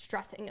wasn't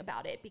stressing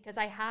about it because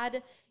I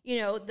had,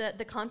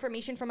 the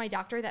confirmation from my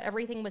doctor that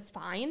everything was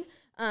fine.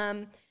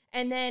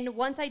 And then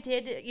once I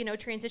did,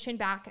 transition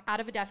back out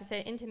of a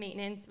deficit into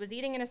maintenance, was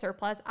eating in a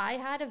surplus, I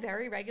had a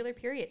very regular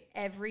period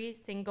every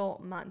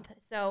single month.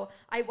 So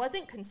I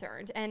wasn't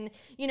concerned. And,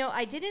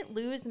 I didn't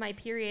lose my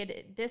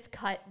period this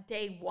cut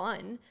day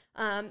one.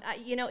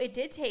 It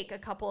did take a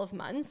couple of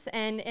months,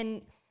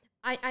 and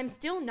I'm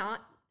still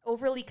not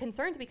overly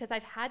concerned because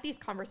I've had these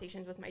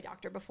conversations with my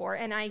doctor before,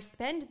 and I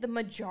spend the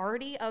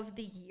majority of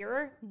the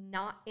year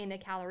not in a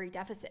calorie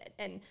deficit.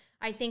 And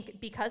I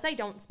think because I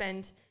don't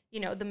spend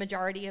the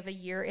majority of a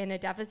year in a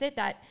deficit,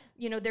 that,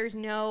 there's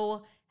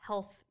no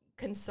health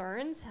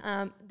concerns.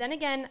 Then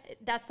again,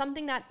 that's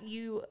something that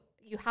you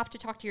have to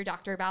talk to your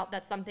doctor about.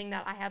 That's something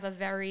that I have a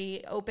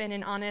very open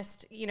and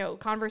honest,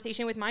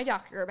 conversation with my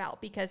doctor about,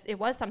 because it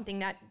was something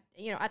that,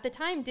 at the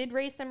time did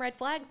raise some red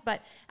flags.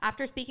 But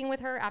after speaking with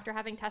her, after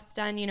having tests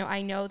done,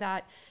 I know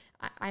that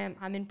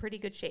I'm in pretty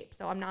good shape.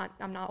 So I'm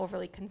not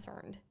overly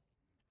concerned.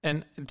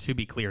 And to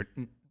be clear,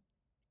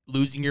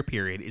 losing your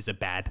period is a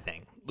bad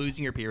thing.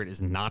 Losing your period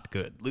is not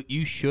good.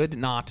 You should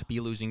not be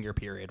losing your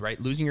period, right?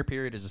 Losing your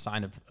period is a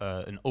sign of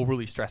an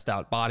overly stressed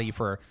out body.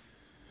 For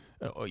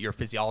your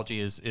physiology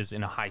is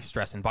in a high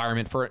stress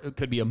environment. It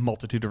could be a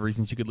multitude of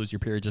reasons you could lose your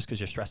period just because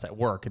you're stressed at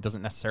work. It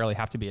doesn't necessarily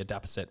have to be a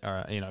deficit.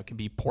 It could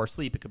be poor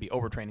sleep. It could be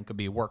overtraining. It could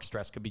be work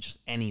stress. It could be just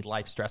any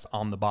life stress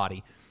on the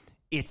body.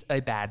 It's a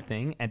bad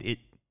thing, and it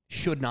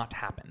should not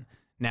happen.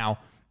 Now,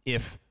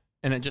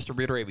 and then just to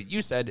reiterate what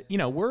you said,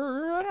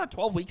 we're I don't know,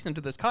 12 weeks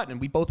into this cut, and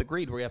we both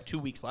agreed we have 2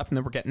 weeks left, and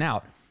then we're getting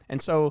out. And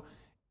so,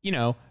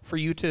 for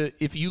you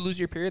if you lose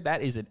your period,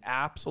 that is an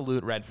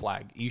absolute red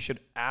flag. You should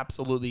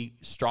absolutely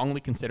strongly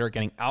consider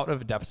getting out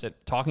of a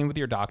deficit, talking with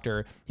your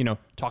doctor,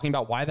 talking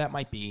about why that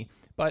might be.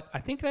 But I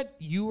think that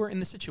you are in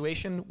the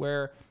situation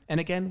where, and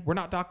again, we're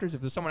not doctors.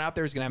 If there's someone out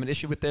there who's going to have an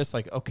issue with this,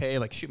 okay,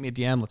 shoot me a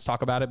DM, let's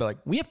talk about it. But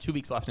we have 2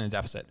 weeks left in a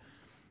deficit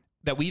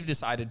that we've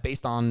decided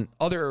based on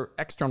other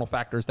external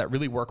factors that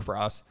really work for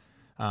us.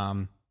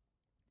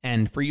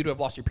 And for you to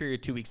have lost your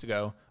period 2 weeks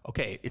ago,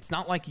 okay, it's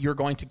not like you're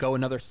going to go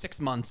another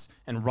 6 months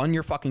and run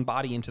your fucking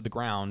body into the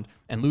ground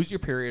and lose your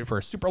period for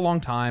a super long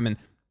time. And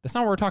that's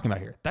not what we're talking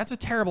about here. That's a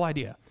terrible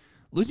idea.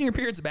 Losing your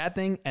period is a bad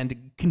thing,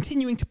 and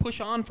continuing to push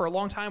on for a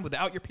long time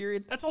without your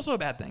period, that's also a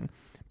bad thing.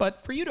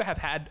 But for you to have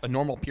had a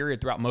normal period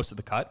throughout most of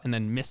the cut and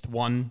then missed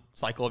one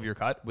cycle of your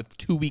cut with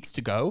 2 weeks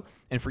to go,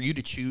 and for you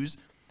to choose,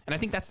 and I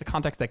think that's the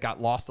context that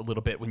got lost a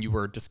little bit when you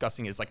were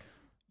discussing it. It's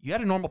you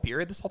had a normal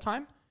period this whole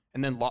time,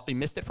 and then you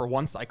missed it for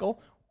one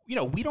cycle.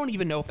 We don't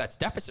even know if that's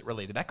deficit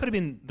related. That could have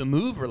been the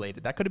move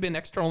related. That could have been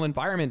external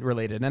environment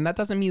related. And that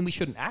doesn't mean we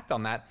shouldn't act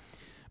on that.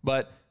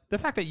 But the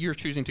fact that you're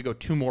choosing to go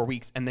 2 more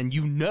weeks, and then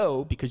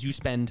because you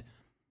spend,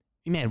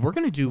 we're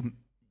going to do,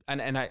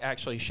 and I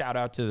actually shout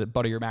out to the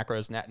Butter Your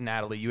Macros,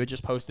 Natalie. You had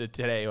just posted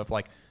today of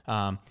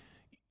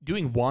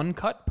doing 1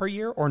 cut per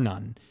year or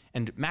none,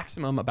 and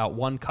maximum about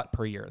 1 cut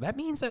per year. That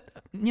means that,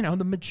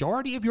 the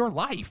majority of your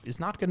life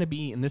is not going to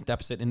be in this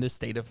deficit, in this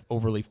state of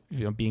overly,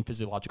 being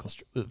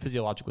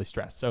physiologically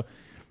stressed. So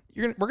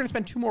we're going to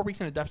spend 2 more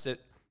weeks in a deficit.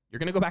 You're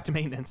going to go back to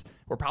maintenance.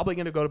 We're probably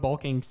going to go to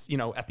bulking,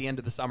 at the end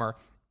of the summer.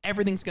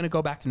 Everything's going to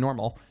go back to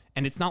normal.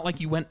 And it's not like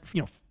you went,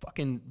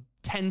 fucking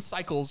 10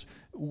 cycles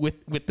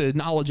with the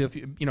knowledge of,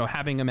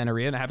 having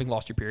amenorrhea and having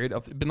lost your period,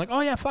 of been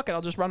oh yeah, fuck it,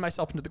 I'll just run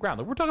myself into the ground.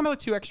 We're talking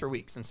about 2 extra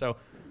weeks. And so,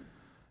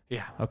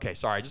 yeah, okay,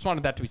 sorry. I just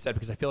wanted that to be said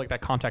because I feel like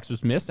that context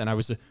was missed. And I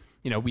was,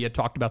 we had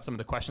talked about some of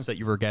the questions that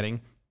you were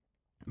getting,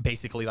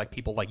 basically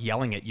people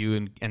yelling at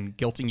you and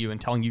guilting you and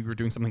telling you were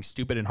doing something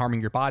stupid and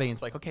harming your body.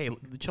 And it's okay,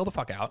 chill the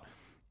fuck out.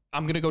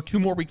 I'm going to go 2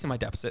 more weeks in my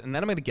deficit, and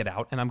then I'm going to get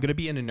out, and I'm going to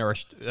be in a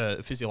nourished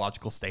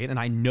physiological state, and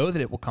I know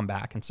that it will come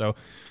back. And so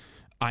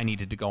I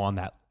needed to go on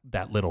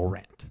that little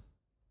rant.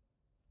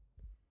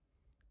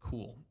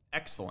 Cool.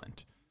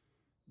 Excellent.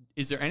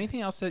 Is there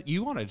anything else that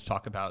you wanted to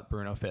talk about,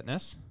 Bruno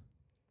Fitness?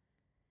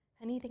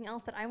 Anything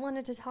else that I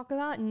wanted to talk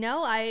about?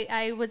 No,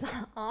 I was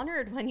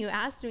honored when you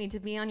asked me to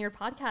be on your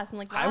podcast. And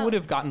wow. I would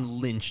have gotten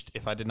lynched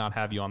if I did not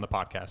have you on the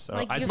podcast. So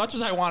as much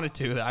as I wanted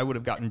to, I would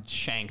have gotten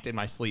shanked in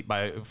my sleep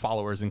by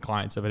followers and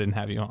clients if I didn't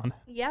have you on.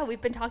 Yeah,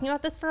 we've been talking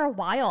about this for a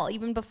while,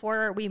 even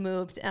before we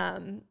moved.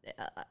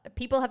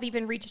 People have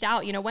even reached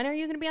out, when are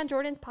you going to be on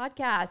Jordan's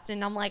podcast?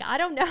 And I'm I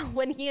don't know,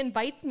 when he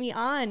invites me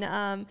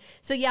on.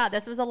 So yeah,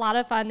 this was a lot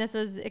of fun. This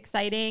was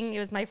exciting. It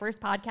was my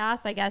first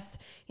podcast. I guess,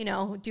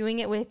 doing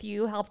it with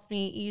you helps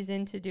me ease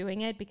into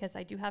doing it, because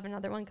I do have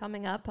another one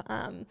coming up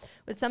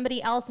with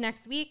somebody else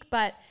next week.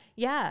 But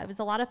yeah, it was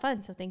a lot of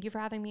fun. So thank you for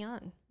having me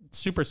on.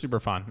 Super, super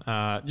fun.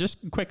 Just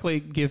quickly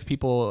give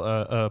people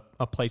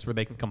a place where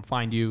they can come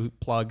find you,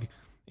 plug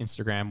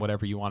Instagram,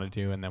 whatever you want to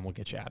do, and then we'll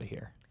get you out of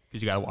here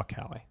because you got to walk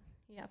Calais.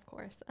 Yeah, of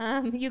course.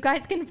 You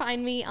guys can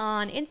find me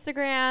on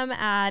Instagram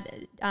at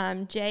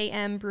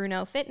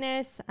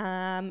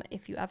JMBrunoFitness.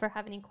 If you ever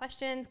have any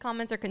questions,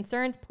 comments, or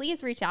concerns,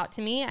 please reach out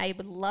to me. I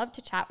would love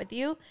to chat with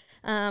you.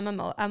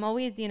 I'm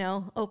always,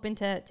 open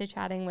to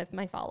chatting with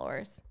my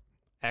followers.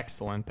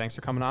 Excellent. Thanks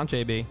for coming on,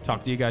 JB.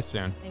 Talk to you guys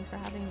soon. Thanks for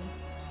having me.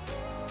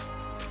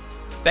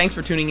 Thanks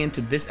for tuning in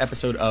to this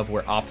episode of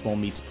Where Optimal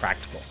Meets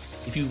Practical.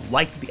 If you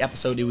liked the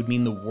episode, it would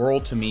mean the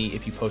world to me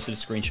if you posted a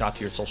screenshot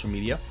to your social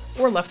media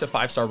or left a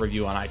 5-star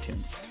review on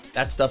iTunes.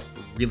 That stuff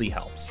really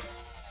helps.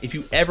 If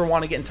you ever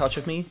want to get in touch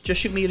with me,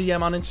 just shoot me a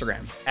DM on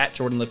Instagram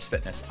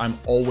 @JordanLipsFitness. I'm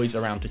always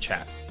around to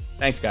chat.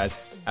 Thanks, guys.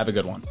 Have a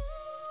good one.